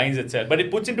 20 lines itself. But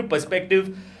it puts into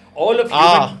perspective all of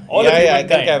I humankind,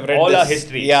 think I've read all this. our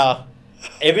history. Yeah.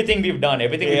 Everything we've done,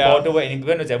 everything we Yeah. fought over,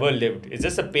 anyone who's ever lived. It's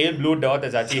just a pale blue dot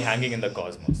that's actually hanging in the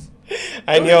cosmos.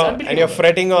 And So you're it's and you're unbelievable.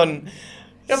 fretting on.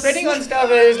 You're betting on stuff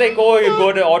where it's like, oh, you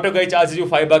go to auto guy charges you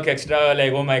 $5 extra,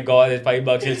 like, oh my god, it's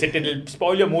 $5. He'll sit and it'll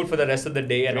spoil your mood for the rest of the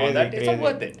day and all that. It's not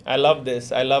worth it. I love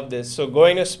this. I love this. So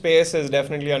going to space is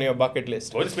definitely on your bucket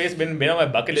list. Going to space been on my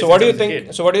bucket list. So what do you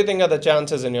think? So what do you think are the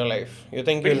chances in your life? You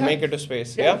think Pretty you'll high. make it to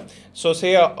space? Yeah. Yeah. So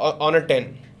say on a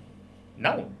 10.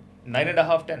 No.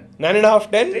 9.5, 10.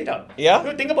 9.5, 10? Straight up. Yeah.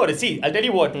 No, think about it. See, I'll tell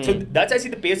you what. So that's actually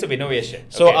the pace of innovation.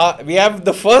 So okay? we have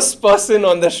the first person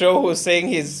on the show who's saying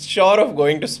he's sure of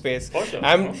going to space. For sure.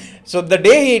 So the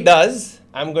day he does,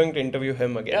 I'm going to interview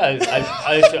him again. Yeah,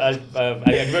 I'll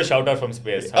give you a shout out from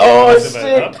space. Oh Possible,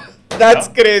 shit! huh? That's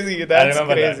Huh? crazy. That's I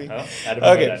remember crazy. that. I remember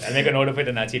Okay. that. I'll make a note of it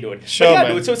and actually do it. Sure, but yeah,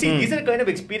 man. dude. So see, these are the kind of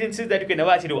experiences that you can never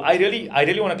actually do. I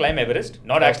really want to climb Everest.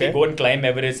 Not actually Okay. go and climb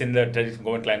Everest in the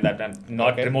go and climb that. I'm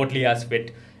not Okay. remotely as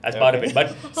fit as part of Okay. it.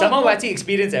 But somehow actually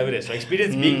experience Everest. Or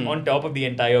experience being on top of the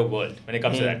entire world when it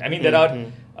comes to that. I mean, there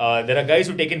are guys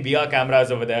who take in VR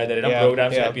cameras over there. There are enough Yeah,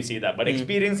 programs to yeah. help you see that. But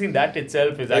experiencing that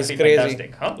itself is It's actually crazy.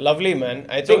 fantastic. Huh? Lovely, man.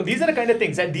 I So think these are the kind of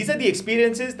things, and these are the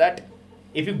experiences that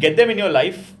if you get them in your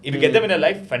life,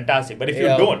 fantastic. But if you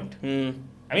Yeah. don't, Hmm.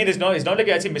 I mean, it's not like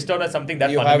you actually missed out on something that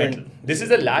You fundamental. haven't. This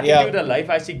is a latitude Yeah. that life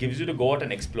actually gives you to go out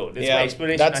and explore. This is why Yeah,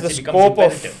 exploration that's the actually becomes scope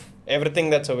imperative. of everything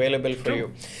that's available for True.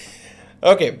 you.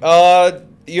 Okay.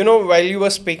 While you were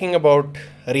speaking about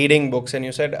reading books, and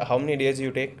you said how many days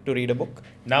you take to read a book?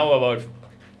 Now about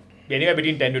anywhere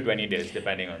between 10 to 20 days,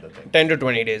 depending on the thing. 10 to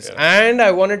 20 days. Yeah. And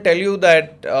I want to tell you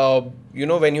that,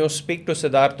 when you speak to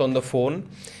Siddharth on the phone,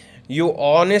 you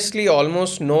honestly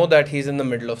almost know that he's in the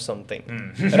middle of something,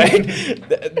 right?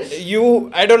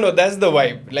 I don't know, that's the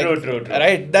vibe. Like, True.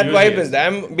 Right? That Usually vibe is. is there.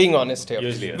 I'm being honest here.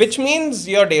 Usually is. Which means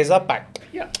your days are packed.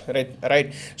 Yeah.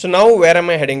 Right. So now where am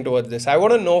I heading towards this? I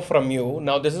want to know from you.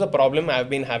 Now this is a problem I've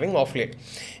been having off late.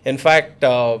 In fact,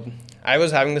 I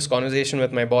was having this conversation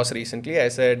with my boss recently. I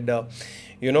said,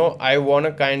 I want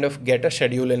to kind of get a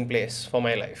schedule in place for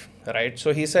my life, right?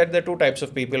 So he said there are two types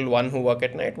of people, one who work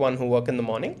at night, one who work in the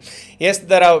morning. Yes,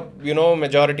 there are,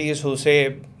 majorities who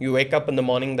say you wake up in the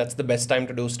morning, that's the best time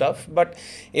to do stuff. But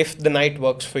if the night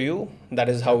works for you, that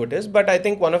is how it is. But I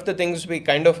think one of the things we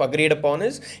kind of agreed upon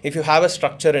is if you have a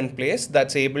structure in place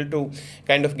that's able to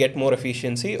kind of get more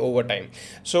efficiency over time.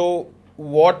 So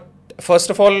first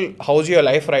of all, how's your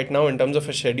life right now in terms of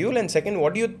a schedule? And second,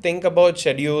 what do you think about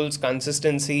schedules,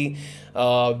 consistency,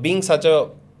 being such a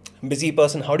busy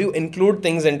person? How do you include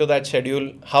things into that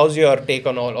schedule? How's your take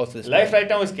on all of this? Life right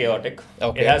now is chaotic.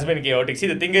 Okay. It has been chaotic. See,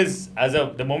 the thing is,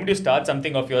 the moment you start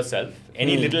something of yourself,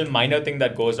 any little minor thing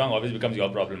that goes wrong always becomes your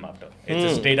problem after.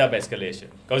 It's a straight up escalation.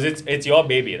 Because it's your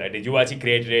baby, right? You actually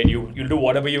created it. You'll do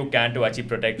whatever you can to actually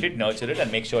protect it, nurture it,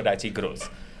 and make sure it actually grows.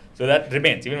 So that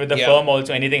remains. Even with the firm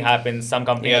also, anything happens, some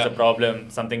company has a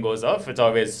problem, something goes off, it's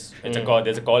always, there's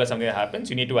a call or something that happens,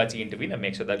 you need to actually intervene and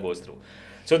make sure that goes through.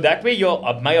 So that way,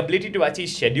 my ability to actually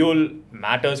schedule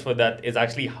matters for that is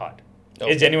actually hard.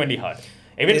 Okay. It's genuinely hard.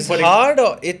 It's hard,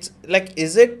 or it's like,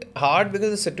 is it hard because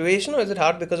of the situation, or is it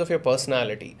hard because of your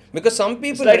personality? Because some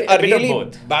people like a are bit of really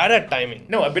both. bad at timing.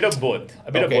 No, a bit of both.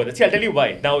 See, I'll tell you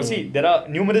why. Now, see, there are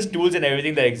numerous tools and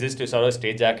everything that exist to sort of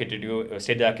straitjacket you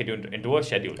into a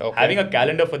schedule. Okay. Having a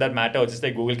calendar for that matter, or just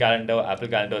like Google Calendar, Apple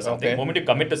Calendar or something, Okay. the moment you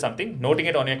commit to something, noting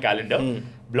it on your calendar,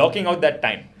 blocking out that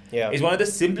time. Is one of the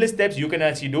simplest steps you can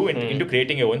actually do into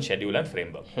creating your own schedule and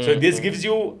framework. So this gives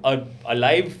you a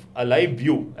live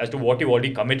view as to what you've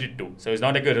already committed to. So it's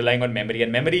not like you're relying on memory,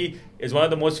 and memory is one of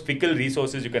the most fickle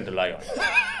resources you can rely on.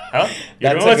 Huh? You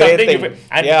That's remember a great something,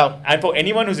 thing. and for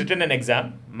anyone who's written an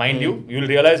exam, mind you'll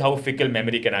realize how fickle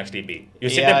memory can actually be. You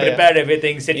sit Yeah, and prepare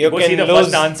everything, You go can see the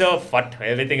lose- first answer,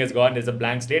 everything is gone, there's a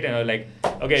blank slate, and you're like,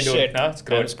 okay, dude, Shit,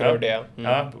 screwed, I'm screwed,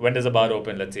 yeah. when does the bar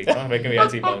open? Let's see. Where can we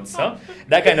actually bounce?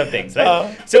 That kind of things,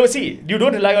 right? So see, you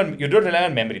don't rely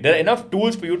on memory. There are enough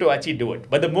tools for you to actually do it.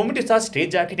 But the moment you start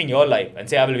straitjacketing your life and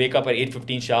say, I will wake up at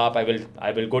 8:15 sharp,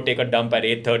 I will go take a dump at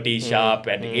 8:30 sharp,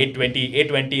 at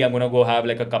 8:20 I'm gonna go have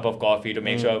like a cup of coffee to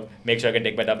make sure I can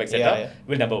take my dump, etc.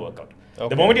 Will never work out. Okay.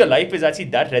 The moment your life is actually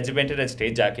that regimented and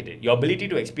straitjacketed, your ability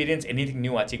to experience anything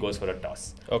new actually goes for a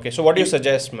toss. Okay, so what do you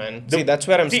suggest, man? See, that's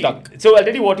where I'm stuck. So I'll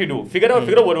tell you what you do. Figure out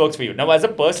what works for you. Now, as a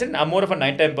person, I'm more of a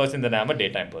nighttime person than I'm a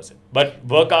daytime person. But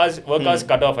work hours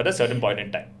cut off at a certain point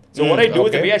in time. So what I do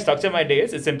is the way I structure my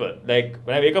days is simple. Like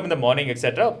when I wake up in the morning,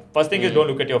 etc. First thing is don't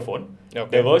look at your phone.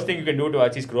 Okay. The worst thing you can do to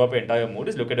actually screw up your entire mood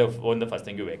is look at your phone the first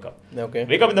thing you wake up. Okay.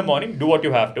 Wake up in the morning, do what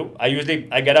you have to. I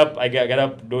get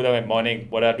up, do the morning,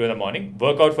 what I do in the morning,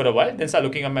 work out for a while, then start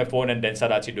looking at my phone and then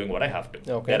start actually doing what I have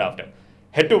to thereafter.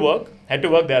 Head to work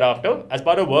thereafter. As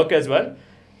part of work as well,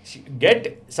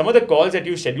 get some of the calls that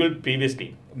you scheduled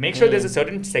previously. make sure there's a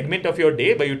certain segment of your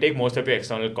day where you take most of your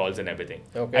external calls and everything.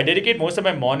 Okay. I dedicate most of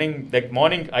my morning,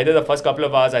 either the first couple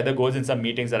of hours, either goes in some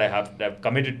meetings that I've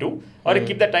committed to, or I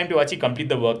keep that time to actually complete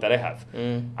the work that I have.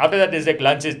 After that, there's like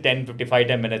lunch is 10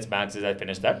 minutes max as I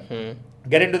finish that.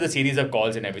 Get into the series of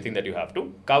calls and everything that you have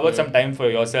to. Carve out some time for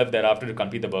yourself thereafter to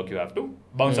complete the work you have to.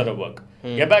 Bounce out of work.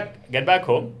 Get back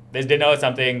home. There's dinner or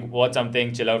something, watch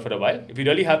something, chill out for a while. If you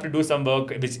really have to do some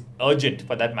work, if it's urgent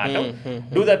for that matter,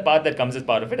 do that part that comes as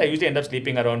part of it. I usually end up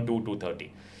sleeping around 2:30.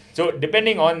 So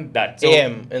depending on that. So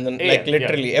AM, and then like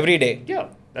literally every day. Yeah,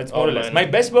 that's more or less. My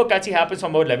best work actually happens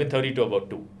from about 11:30 to about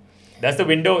 2. That's the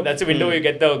window. That's the window where you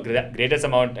get the greatest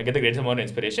amount. I get the greatest amount of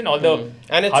inspiration. All the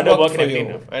and it's harder worked work for and you.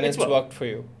 everything. And it's worked for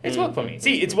you. It's worked for me.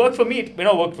 See, it's worked for me. It may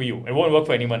not work for you. It won't work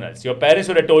for anyone else. Your parents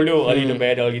would have told you early to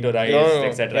bed, early to rise,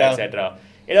 etc., etc.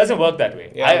 It doesn't work that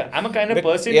way. Yeah. I'm a kind of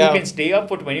person who can stay up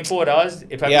for 24 hours.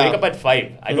 If I wake up at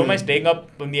 5, I don't mind staying up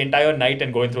from the entire night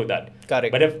and going through that.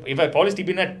 Correct. But if I fall asleep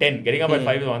in at 10, getting up at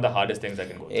 5 is one of the hardest things I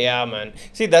can go through. Yeah, man.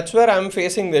 See, that's where I'm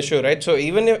facing the issue, right? So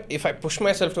even if I push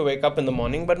myself to wake up in the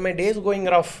morning, but my day is going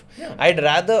rough, I'd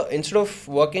rather, instead of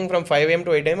working from 5 a.m.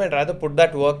 to 8 a.m., I'd rather put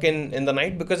that work in the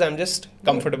night because I'm just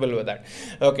comfortable with that.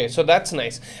 Okay, so that's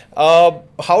nice.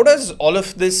 How does all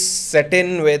of this set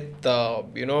in with,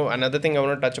 another thing I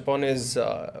want to touch upon is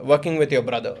working with your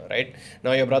brother, right?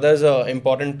 Now, your brother is an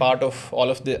important part of all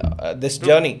of this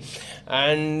journey.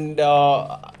 And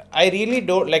I really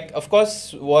don't, like, of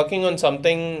course, working on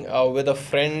something with a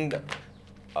friend,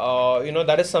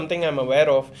 that is something I'm aware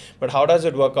of. But how does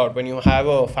it work out when you have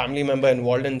a family member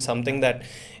involved in something that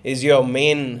is your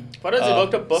main For us, it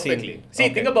worked out perfectly. scene? See,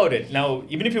 think about it. Now,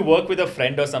 even if you work with a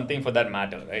friend or something for that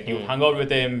matter, right? You hung out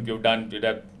with him, you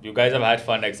guys have had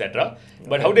fun, etc.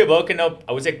 But how they work in a,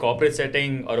 I would say, corporate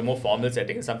setting or a more formal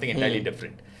setting is something entirely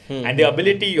different. And your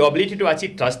ability to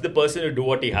actually trust the person to do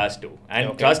what he has to,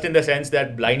 and trust in the sense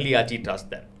that blindly actually trust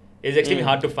them, is extremely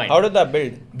hard to find. How did that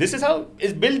build? This is how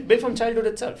it's built from childhood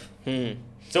itself.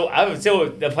 So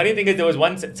the funny thing is, there was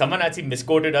once someone actually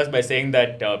misquoted us by saying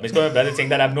that misquoted my brother saying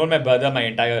that I've known my brother my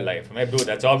entire life. I'm like, dude,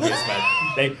 that's obvious, man.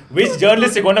 Like, which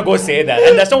journalist is gonna go say that?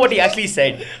 And that's not what he actually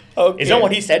said. Okay. It's not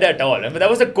what he said at all. But that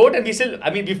was a quote, and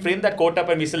we framed that quote up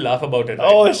and we still laugh about it.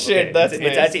 Oh, now. shit, that's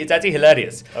nice. It's actually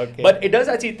hilarious. Okay. But it does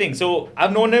actually think. So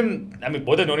I've known him.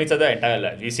 Both have known each other entire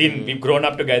life. We've grown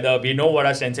up together. We know what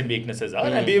our strengths and weaknesses are,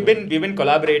 and we've been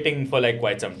collaborating for like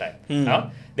quite some time.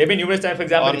 There have been numerous times, for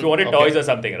example, if you wanted toys or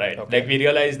something, right? Like, we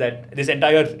realized that this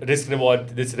entire this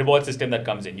reward system that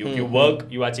comes in, you work,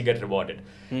 you actually get rewarded.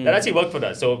 That actually worked for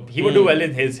us. So he would do well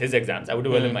in his exams, I would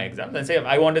do well in my exams, and say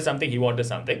I wanted something, he wanted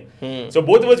something. So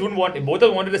both of us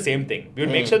wanted the same thing. We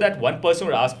would make sure that one person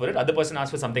would ask for it, other person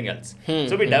asked for something else.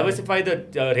 So we diversify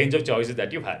the range of choices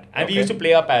that you've had. And we used to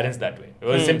play our parents that way. It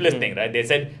was the simplest thing, right?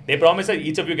 They promised that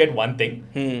each of you get one thing.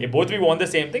 If both of you want the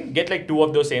same thing, get like 2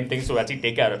 of those same things to actually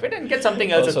take care of it and get something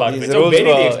else as part of it. So vary the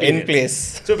were experience. in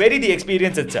place. So vary the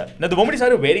experience itself. Now, the moment you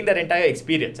started wearing that entire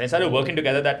experience and started working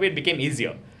together that way, it became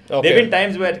easier. Okay. There have been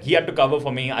times where he had to cover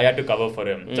for me, I had to cover for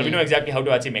him. So we know exactly how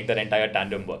to actually make that entire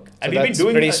tandem work. And we've been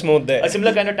doing pretty smooth there. a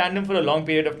similar kind of tandem for a long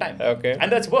period of time. Okay.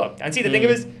 And that's worked. And see, the thing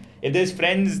is, if there's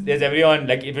friends, there's everyone.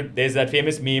 Like, there's that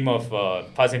famous meme of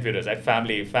Fast and Furious, like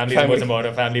family is the most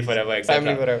important, family forever, etc.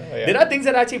 Family forever, yeah. There are things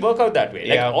that actually work out that way.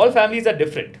 Like, all families are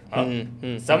different.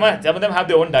 Some of them have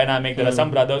their own dynamic. There are some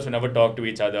brothers who never talk to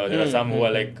each other. There are some who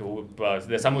are like,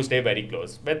 there's some who stay very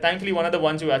close. But thankfully, one of the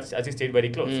ones who actually stayed very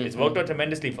close. It's worked out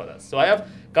tremendously for us. So I have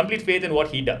complete faith in what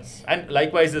he does. And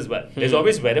likewise as well. There's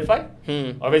always verify.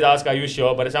 Always ask, are you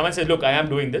sure? But if someone says, look, I am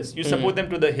doing this, you support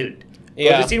them to the hilt.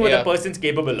 Because you've seen what the person's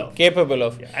capable of.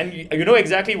 Yeah. And you know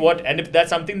exactly what, and if that's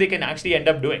something they can actually end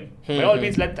up doing, by all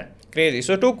means, let them. Crazy.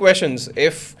 So 2 questions.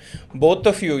 If both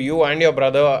of you and your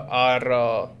brother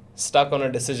are stuck on a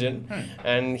decision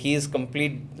and he's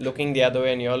looking the other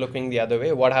way and you're looking the other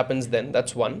way, what happens then?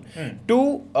 That's 1.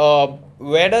 2,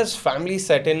 where does family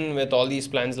set in with all these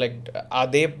plans? Like, are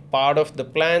they part of the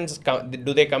plans?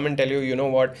 Do they come and tell you, you know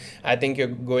what, I think you're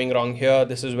going wrong here,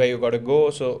 this is where you got to go?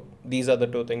 So these are the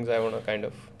 2 things I want to kind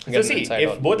of get an insight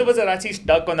on. If both of us are actually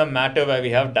stuck on a matter where we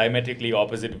have diametrically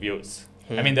opposite views,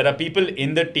 I mean, there are people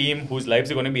in the team whose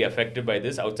lives are going to be affected by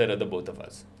this outside of the both of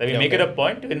us. So we make it a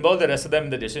point to involve the rest of them in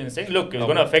the decision, saying, look, it's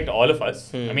going to affect all of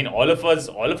us. I mean, all of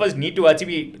us need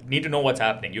to know what's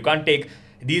happening. You can't take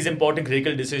these important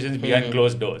critical decisions behind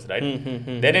closed doors, right?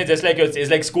 Then it's just like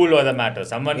it's like school or the matter.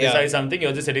 Someone decides something,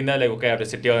 you're just sitting there like, okay, I have to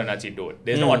sit here and actually do it.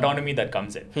 There's no autonomy that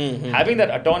comes in. Having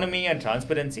that autonomy and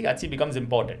transparency actually becomes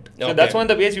important. So that's one of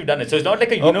the ways we've done it. So it's not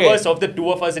like a universe of the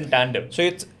 2 of us in tandem. So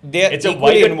they're it's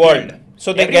equally involved. Team.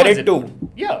 So they get it too.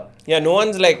 Yeah. Yeah, no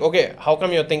one's like, okay, how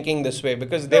come you're thinking this way?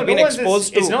 Because they've been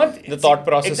exposed to the thought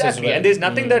process exactly. as well. And there's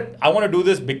nothing that I want to do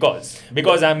this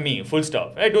because I'm me, full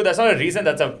stop. Right? Dude, that's not a reason,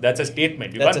 that's a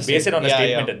statement. You That's can't a base it on a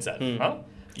statement. statement Yeah. itself. Huh?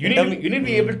 You need to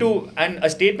be able to, and a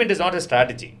statement is not a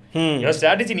strategy. Your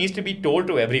strategy needs to be told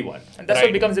to everyone. And that's what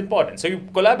Right. becomes important. So you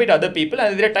collaborate with other people,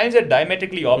 and there are times they're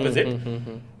diametrically opposite.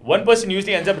 One person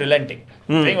usually ends up relenting,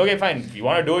 saying, okay, fine, you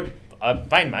want to do it,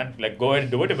 fine, man, like go ahead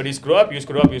and do it. But you screw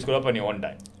up on your own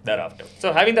time thereafter.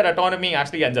 So having that autonomy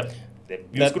actually ends up,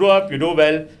 you screw up, you do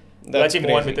well, you That's actually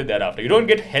move on crazy. with it thereafter. You don't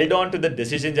get held on to the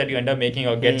decisions that you end up making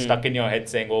or get stuck in your head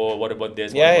saying, oh, what about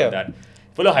this, what Yeah, about yeah. that.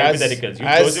 Full of As- hypotheticals. You've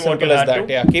as chosen what simple you as have that,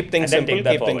 to. yeah. Keep things and then simple, take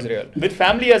that keep things forward. real. With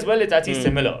family as well, it's actually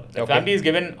similar. The Okay. family is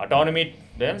given autonomy.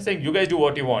 They're saying, you guys do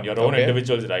what you want. You're own Okay.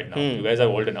 individuals right now. You guys are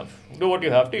old enough. Do what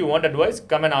you have to. You want advice?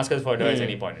 Come and ask us for advice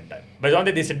any point in time. But it's not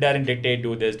that they sit there and dictate,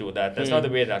 do this, do that. That's not the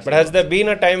way it actually But has works. there been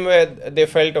a time where they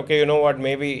felt, okay, you know what,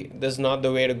 maybe this is not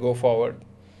the way to go forward?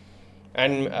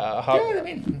 And how? Yeah, I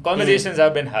mean, conversations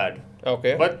have been had.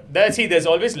 Okay. But there's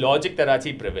always logic that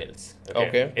actually prevails.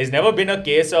 Okay. It's never been a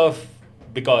case of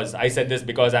because I said this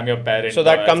because I'm your parent. So or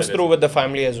that I comes said this. through with the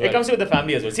family as well. It comes with the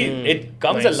family as well. See, it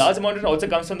comes Nice. a large amount. It also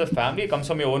comes from the family. It comes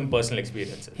from your own personal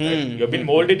experiences. Right? You've been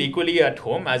molded equally at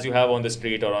home as you have on the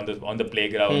street or on the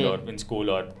playground or in school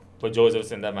or for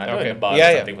Joseph's in that matter, or Okay. in a bar Yeah,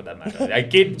 or yeah. something for that matter. I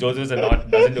kid Joseph's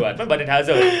doesn't do Atman, but it has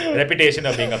a reputation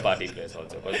of being a party place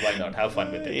also. Because why not have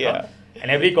fun with it? Yeah. Huh? And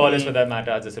every college for that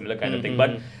matter has a similar kind of thing.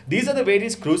 But these are the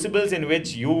various crucibles in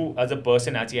which you as a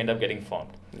person actually end up getting formed.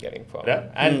 Getting forward. Right?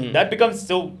 And that becomes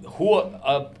so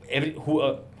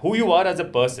who you are as a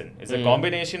person is a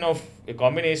combination of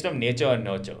nature and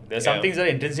nurture. There are some Yeah. things that are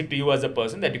intrinsic to you as a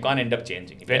person that you can't end up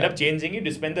changing. If you end Yeah. up changing it,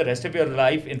 you spend the rest of your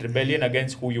life in rebellion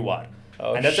against who you are.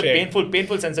 Oh, And that's shit. a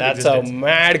painful sense of That's existence. a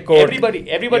mad quote. Everybody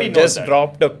You knows just that.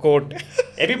 dropped a quote.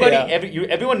 Everybody, Yeah.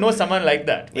 everyone knows someone like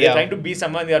that. They're Yeah. trying to be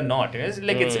someone they are not. It's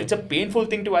like it's a painful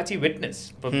thing to actually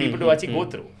witness for people to actually go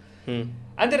through.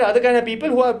 And there are other kind of people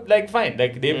who are like fine,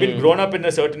 like they've been grown up in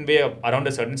a certain way around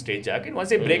a certain stage jacket. Once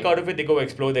they break out of it, they go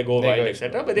explore, they go They wild, go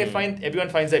etc. But everyone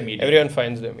finds their medium. Everyone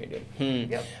finds their medium.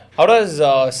 Yeah. How does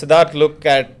Siddharth look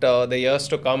at the years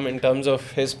to come in terms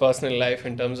of his personal life,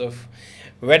 in terms of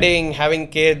wedding, having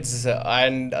kids,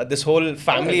 and this whole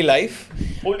family life?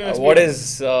 Whole new What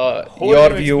experience. is Whole your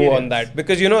new view on experience. that?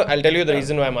 Because, I'll tell you the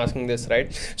reason why I'm asking this, right?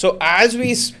 So as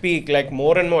we speak, like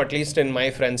more and more, at least in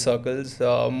my friend circles,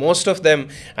 most of them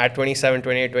at 27,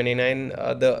 28, 29,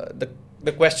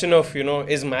 the question of,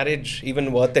 is marriage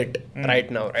even worth it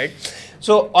right now, right?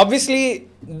 So obviously,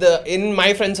 in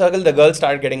my friend circle, the girls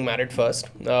start getting married first,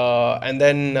 and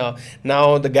then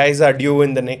now the guys are due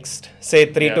in the next,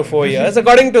 say, 3 to 4 years,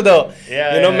 according to the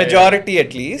majority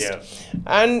at least.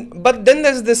 Yeah. But then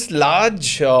there's this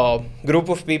large group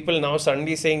of people now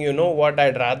suddenly saying, you know what,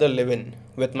 I'd rather live in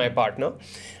with my partner.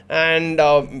 And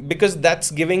because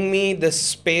that's giving me this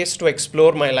space to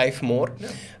explore my life more.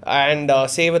 And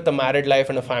say with a married life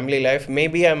and a family life,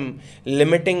 maybe I'm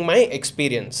limiting my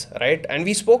experience, right? And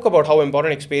we spoke about how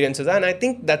important experiences are, and I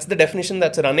think that's the definition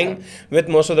that's running with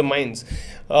most of the minds.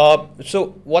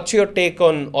 So what's your take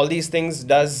on all these things?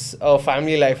 Does a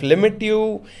family life limit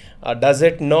you? Does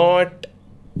it not?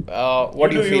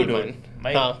 What do you feel, man?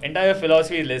 My entire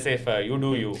philosophy is laissez-faire. You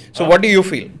do you. So what do you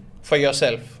feel for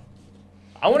yourself?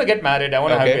 I want to get married. I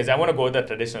want to have Okay. kids. I want to go the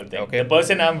traditional thing. Okay. The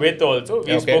person I'm with also,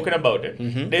 we've Okay. spoken about it.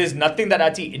 There is nothing that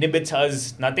actually inhibits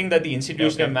us, nothing that the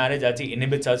institution of Okay. marriage actually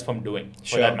inhibits us from doing, for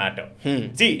Sure. that matter.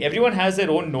 See, everyone has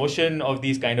their own notion of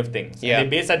these kind of things. Yeah.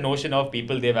 And they base that notion of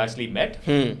people they've actually met.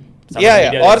 Some Yeah,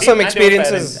 media yeah. Or they've some seen, and their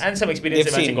experiences parents, and some experiences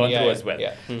they've they've actually seen. gone Yeah, through yeah, as well.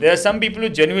 yeah. There are some people who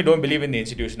genuinely don't believe in the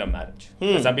institution of marriage.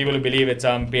 There are some people who believe it's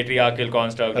some patriarchal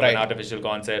construct, or Right. an artificial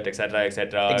concept, etc.,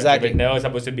 etc. Exactly. It's never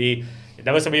supposed to be. It's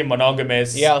never supposed to be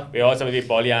monogamous. Yeah. We're also supposed to be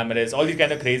polyamorous. All these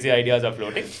kind of crazy ideas are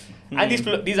floating. And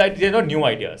these ideas are not new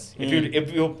ideas.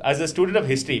 If you, as a student of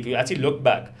history, if you actually look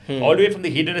back, all the way from the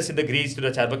hedonists in the Greece to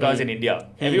the Charvakas in India,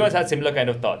 everyone's had similar kind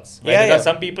of thoughts. Where Yeah, there are yeah.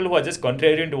 some people who are just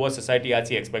contrarian to what society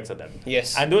actually expects of them.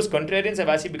 Yes. And those contrarians have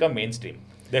actually become mainstream.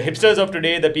 The hipsters of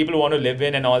today, the people who want to live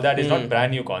in and all that is not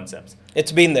brand new concepts.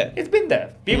 It's been there. It's been there.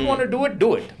 People want to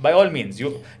do it. By all means.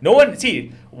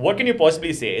 What can you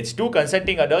possibly say? It's two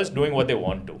consenting adults doing what they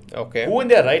want to. Okay. Who in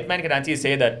their right mind can actually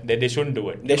say that they shouldn't do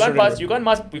it? They You can't shouldn't pass do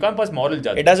you can't pass moral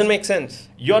judgment. It doesn't make sense.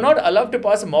 You're not allowed to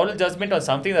pass a moral judgment on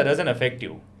something that doesn't affect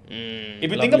you. If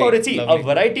you think Lovely, about it, see, lovely. a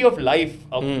variety of life,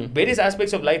 various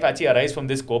aspects of life actually arise from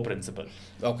this core principle.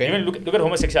 Okay. Even look at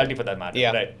homosexuality for that matter,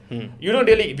 Yeah. right? You don't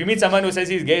really, if you meet someone who says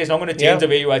he's gay, it's not going to change Yeah. the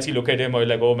way you actually look at him or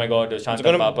like, oh my god, It's Shantam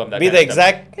gonna Papam, that be kind the of stuff.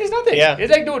 exact. It's nothing. Yeah.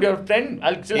 It's like, dude, your friend,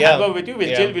 I'll still Yeah. hang out with you, we'll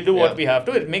Yeah. chill, we'll do Yeah. what we have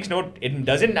to. It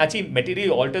doesn't actually materially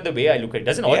alter the way I look at it. It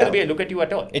doesn't alter Yeah. the way I look at you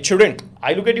at all. It shouldn't.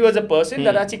 I look at you as a person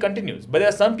that actually continues. But there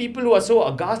are some people who are so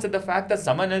aghast at the fact that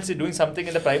someone else is doing something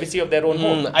in the privacy of their own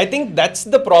home. I think that's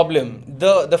the problem.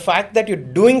 The fact that you're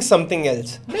doing something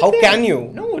else. How can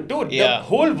you? No, dude. Yeah. The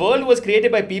whole world was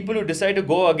created by people who decide to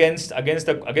go against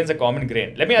the common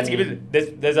grain. Let me actually give you.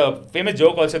 There's a famous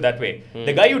joke also that way.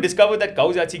 The guy who discovered that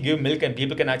cows actually give milk and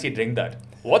people can actually drink that.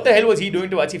 What the hell was he doing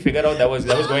to actually figure out that was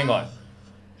going on?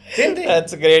 Same thing.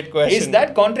 That's a great question. Is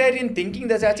that contrarian thinking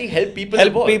that's actually helped people help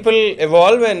evolve? people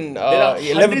evolve and There are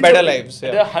live hundreds better of- lives?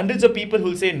 There Yeah. are hundreds of people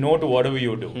who'll say no to whatever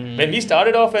you do. When we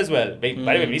started off as well, by the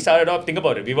way, when we started off, think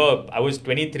about it. I was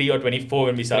 23 or 24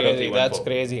 when we started off Crazy. 314. That's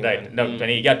crazy, Right. man.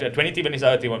 No, 23 when we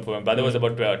started 314. My brother was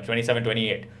about 27,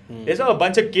 28. There's a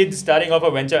bunch of kids starting off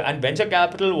a venture, and venture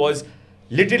capital was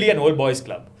literally an old boys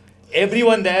club.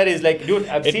 Everyone there is like, dude,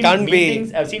 I've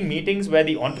seen meetings where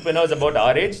the entrepreneurs about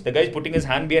our age, the guy's putting his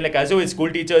hand behind, like as though his school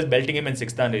teacher is belting him in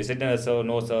sixth standard. He's sitting there, sir,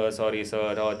 no sir, sorry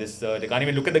sir, or this sir. They can't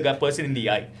even look at the person in the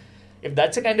eye. If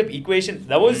that's a kind of equation,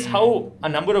 that was how a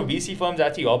number of VC firms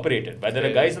actually operated. Where there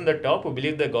are guys on the top who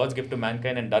believe that God's gift to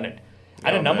mankind and done it.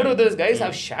 And a number of those guys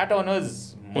have shat on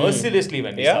us mercilessly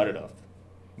when we started off.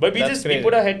 But we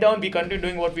put our head down, we continue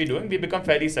doing what we're doing, we become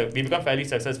fairly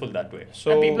successful that way.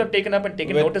 So and people have taken up and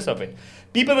taken notice of it.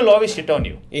 People will always shit on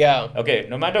you. Yeah. Okay,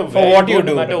 no matter For what you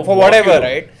do, for whatever,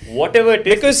 right? Whatever it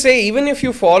is. Because say even if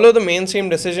you follow the mainstream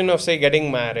decision of say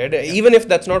getting married, even if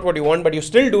that's not what you want, but you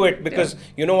still do it because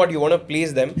you know what, you want to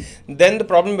please them, then the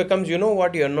problem becomes, you know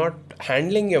what, you're not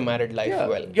handling your married life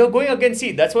well. You're going against,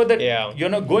 you're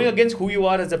not going against who you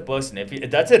are as a person.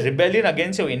 If that's a rebellion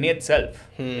against your innate self,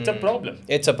 it's a problem.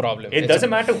 It's a problem. It doesn't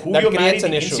matter who that you're married, creates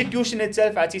an the issue. institution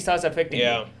itself actually starts affecting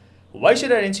Yeah. you. Why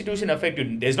should an institution affect you?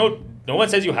 No one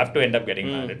says you have to end up getting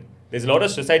married. There's a lot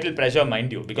of societal pressure,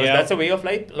 mind you, because that's a way of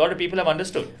life a lot of people have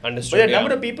understood. But there are a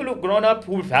number of people who've grown up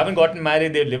who haven't gotten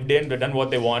married, they've lived in, they've done what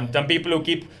they want. Some people who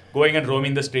keep going and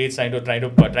roaming the streets, trying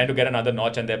to get another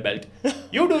notch on their belt.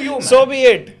 You do you, man. So be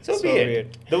it. So be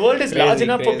it. The world is large Crazy,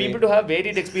 enough for crazy. people to have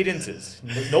varied experiences.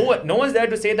 No one's there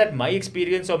to say that my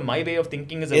experience or my way of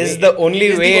thinking is The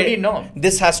only way. The only norm.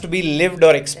 This has to be lived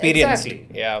or experienced.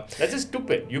 Exactly. Yeah. That's just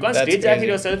stupid. You can't That's stage crazy.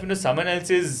 yourself into someone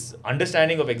else's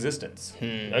understanding of existence.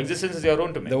 Your existence is your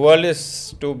own to make. The world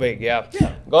is too big. Yeah.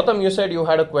 Gautam, you said you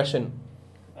had a question.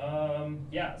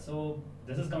 Yeah, so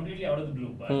this is completely out of the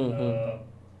blue, but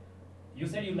you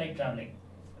said you like traveling,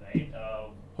 right?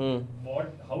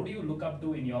 How do you look up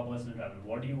to in your personal travel?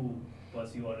 What do you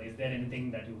pursue, or is there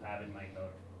anything that you have in mind, or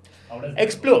how does that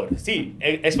Explore. See,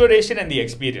 exploration and the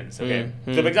experience. Okay.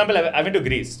 So, for example, I went to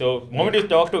Greece. So, moment you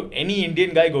talk to any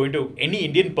Indian guy going to any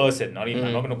Indian person, not even,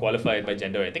 I'm not going to qualify it by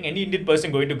gender. I think any Indian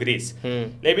person going to Greece,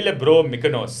 they will like, bro,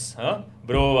 Mykonos, huh?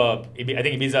 Bro, I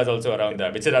think Ibiza is also around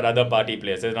there, which is another party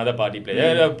place. There's another party place.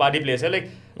 There's a party place. You're like,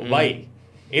 why?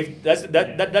 If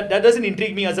that doesn't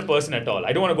intrigue me as a person at all.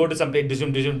 I don't want to go to some place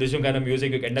dishum kind of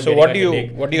music. You end up So getting what a do you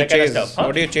headache, what do you that kind of chase? stuff, huh?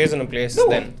 What do you chase in a place No.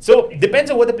 then? So it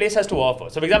depends on what the place has to offer.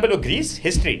 So for example, Greece,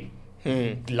 history.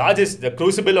 The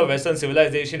crucible of Western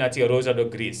civilization actually arose out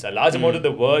of Greece. A large amount of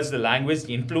the words, the language,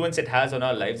 the influence it has on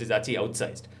our lives is actually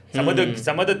outsized. Some of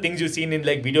the things you've seen in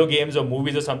like video games or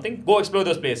movies or something, go explore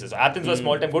those places. Athens was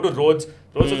small time, go to Rhodes.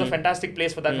 Rhodes was a fantastic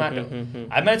place for that matter.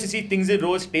 I managed to see things in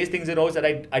Rhodes, taste things in Rhodes that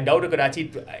I doubt I could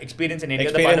actually experience in any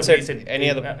other part of Greece.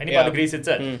 Part of Greece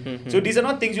itself. So these are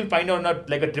not things you'll find on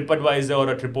like a TripAdvisor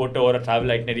or a Tripoto or a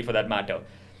travel itinerary for that matter.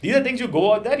 These are things you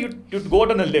go out there, you go out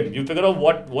on a limb, you figure out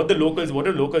what do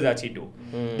locals actually do.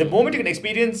 The moment you can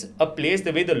experience a place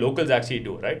the way the locals actually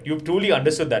do, right? You've truly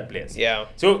understood that place. Yeah.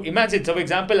 So imagine, so for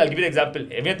example, I'll give you an example.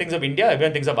 Everyone thinks of India,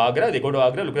 everyone thinks of Agra, they go to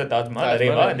Agra, look at the Taj Mahal,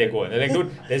 and they go. And they're like,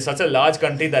 dude, there's such a large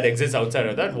country that exists outside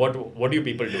of that. What do you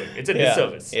people doing? It's a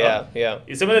disservice.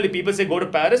 Similarly, people say go to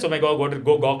Paris, oh my god,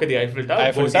 go gawk at the Eiffel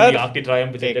Tower, go see the Arc de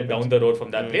Triomphe, which is down the road from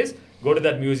that place. Go to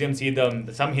that museum, see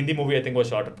some Hindi movie I think was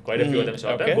shot, quite a few of them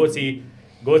shot. Okay.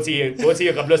 Go see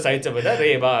a couple of sites over there.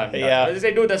 I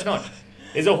say, dude, that's not.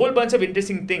 There's a whole bunch of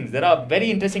interesting things. There are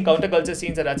very interesting counterculture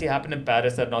scenes that actually happen in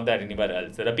Paris that are not there anywhere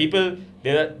else. There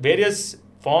are various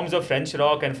forms of French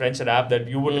rock and French rap that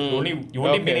you would only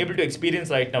been able to experience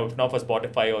right now if not for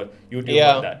Spotify or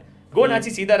YouTube or that. Go and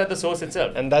actually see that at the source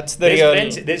itself. And that's the real...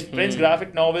 There's French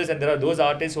graphic novels and there are those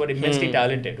artists who are immensely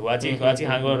talented, who actually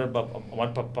hang over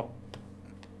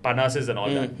Parnassus and all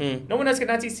that. No one else can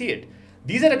actually see it.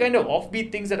 These are the kind of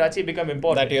offbeat things that actually become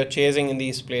important. That you're chasing in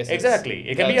these places. Exactly.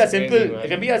 It can be That's as simple. crazy, man. It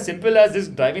can be as simple as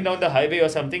just driving down the highway or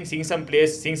something, seeing some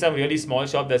place, seeing some really small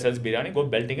shop that sells biryani, go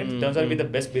belting it. Turns out to be the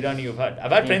best biryani you've had. I've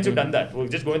had friends who've done that. We're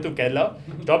just going through Kerala,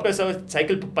 stopped at a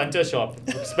cycle puncher shop,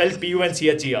 spelled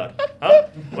Puncher. Huh?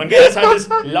 One guy just had this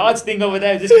large thing over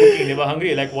there, just cooking. They were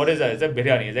hungry. Like, what is that? He said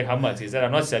biryani. He's like, how much? He said,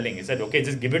 I'm not selling. He said, okay,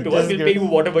 just give it to us. We'll pay you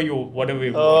whatever you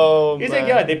Oh, want. He's like, man.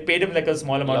 yeah. They paid him like a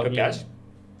small amount Lovely. of cash.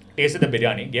 Tasted the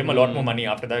biryani, gave him a lot more money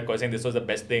after that because saying this was the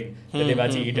best thing that they've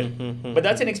actually eaten. But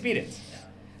that's an experience.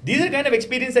 These are the kind of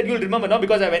experience that you'll remember now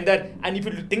because I went there. And if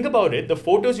you think about it, the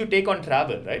photos you take on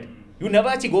travel, right? You never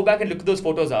actually go back and look at those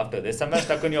photos after. There's somewhere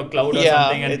stuck in your cloud or Yeah,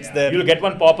 something, and it's there. you'll get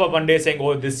one pop up one day saying,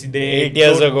 "Oh, this day 8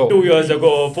 years ago. 2 years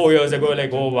ago, 4 years ago."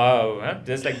 Like, oh wow, huh?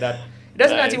 Just like that. It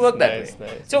doesn't Nice, actually work that nice, way.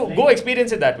 nice. So go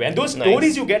experience it that way, and those Nice.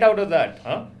 stories you get out of that,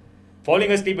 huh?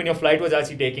 Falling asleep when your flight was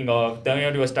actually taking off, turning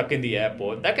out you were stuck in the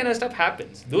airport. That kind of stuff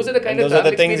happens. Those are the kind And of those are travel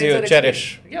the things you experiences that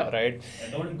cherish. experience. Yeah. Right?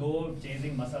 And don't go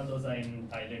chasing masala dosa in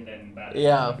Thailand and Paris.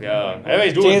 Yeah. Yeah.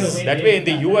 Anyways, do Chase- it that way in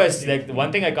the US. Like the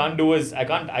one thing I can't do is I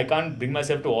can't bring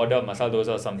myself to order masala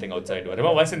dosa or something outside. I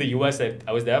remember once in the US,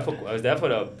 I was there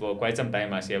for quite some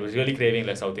time actually. I was really craving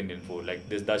like South Indian food, like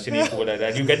this Dashini food. Like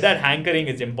that. You get that hankering;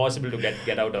 it's impossible to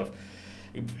get out of.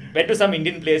 Went to some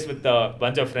Indian place with a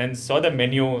bunch of friends, saw the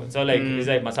menu, saw like it's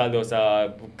like masala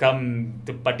dosa, come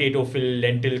to potato filled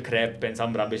lentil crepe and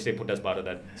some rubbish they put as part of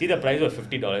that. See the price was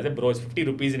 $50. I said, bro, it's 50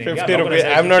 rupees in India. 50 I'm not gonna rupees.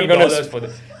 spend I'm not gonna $50 for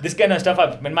this kind of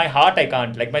stuff. In my heart, I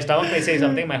can't. Like my stomach may say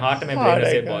something, my heart and my brain Heart, will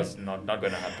I say, can't. boss, not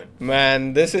gonna happen.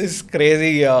 Man, this is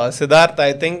crazy. Siddharth,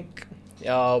 I think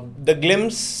the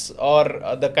glimpse or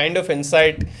the kind of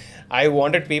insight I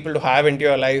wanted people to have into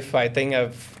your life, I think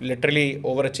I've literally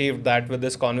overachieved that with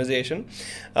this conversation.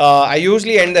 I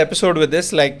usually end the episode with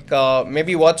this, like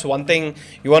maybe what's one thing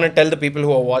you want to tell the people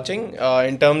who are watching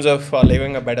in terms of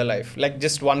living a better life? Like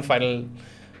just one final,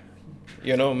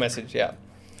 message. Yeah.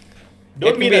 It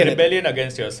Don't could mean be a anything. rebellion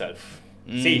against yourself.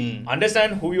 See,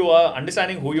 understanding who you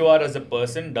are as a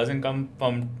person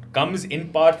comes in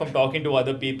part from talking to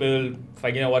other people,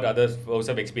 figuring out what others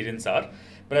of experience are.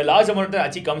 But a large amount of that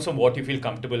actually comes from what you feel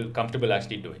comfortable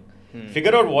actually doing.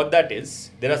 Figure out what that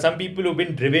is. There are some people who've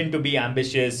been driven to be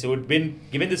ambitious, who've been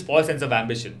given this false sense of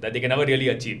ambition that they can never really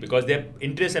achieve because their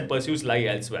interests and pursuits lie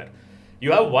elsewhere.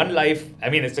 You have one life. I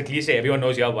mean, it's a cliche. Everyone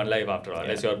knows you have one life after all,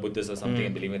 unless you're Buddhist or something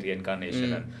and believe in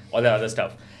reincarnation and all that other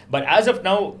stuff. But as of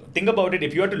now, think about it.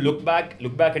 If you were to look back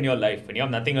in your life and you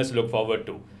have nothing else to look forward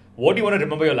to, what do you want to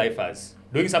remember your life as?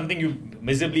 Doing something you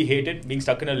miserably hated, being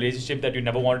stuck in a relationship that you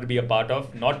never wanted to be a part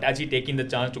of, not actually taking the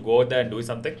chance to go out there and do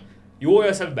something? You owe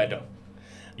yourself better.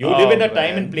 You live in a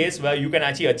time and place where you can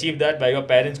actually achieve that, where your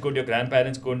parents could, your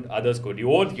grandparents could, others could.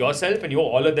 You owe yourself and you owe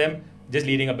all of them just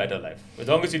leading a better life. As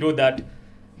long as you do that,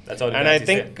 that's all you And can I actually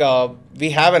think say. we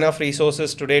have enough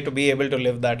resources today to be able to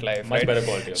live that life. Much right? better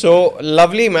quality of So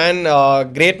lovely, man.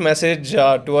 Great message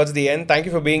towards the end. Thank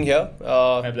you for being here.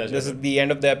 My pleasure. This is the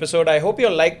end of the episode. I hope you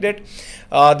liked it.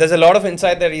 There's a lot of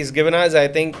insight that he's given us. I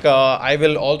think I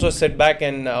will also sit back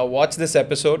and watch this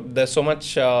episode. There's so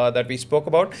much that we spoke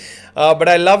about. But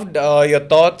I loved your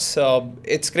thoughts.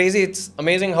 It's crazy. It's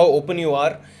amazing how open you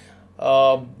are.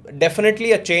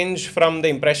 Definitely a change from the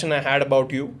impression I had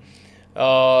about you.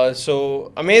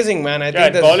 So amazing, man. I Yeah,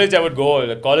 think at college I would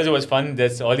go. College was fun.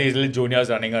 There's all these little juniors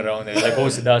running around. They're like, oh,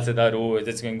 Siddharth, oh,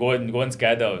 just go and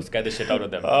scare the shit out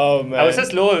of them. Oh, man. I was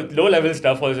just low level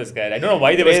stuff also scared. I don't know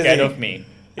why they were Crazy. scared of me.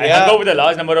 I Yeah. hung out with a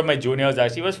large number of my juniors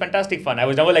actually. It was fantastic fun. I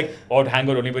was never like, oh, hang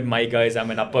out only with my guys.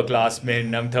 I'm an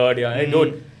upperclassman. I'm third year. Hey,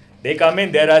 dude, they come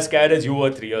in, they're as scared as you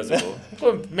were 3 years ago.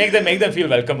 So make them feel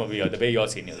welcome over here, the way your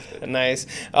seniors did. Nice.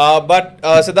 But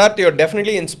Siddharth, you're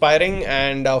definitely inspiring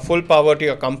and full power to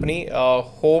your company.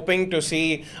 Hoping to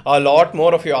see a lot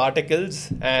more of your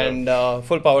articles and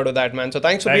full power to that, man. So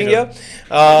thanks for Thanks, being here.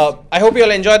 I hope you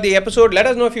all enjoyed the episode. Let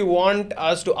us know if you want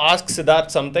us to ask Siddharth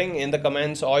something in the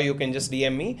comments or you can just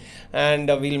DM me and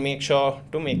we'll make sure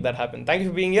to make that happen. Thank you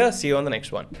for being here. See you on the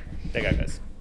next one. Take care, guys.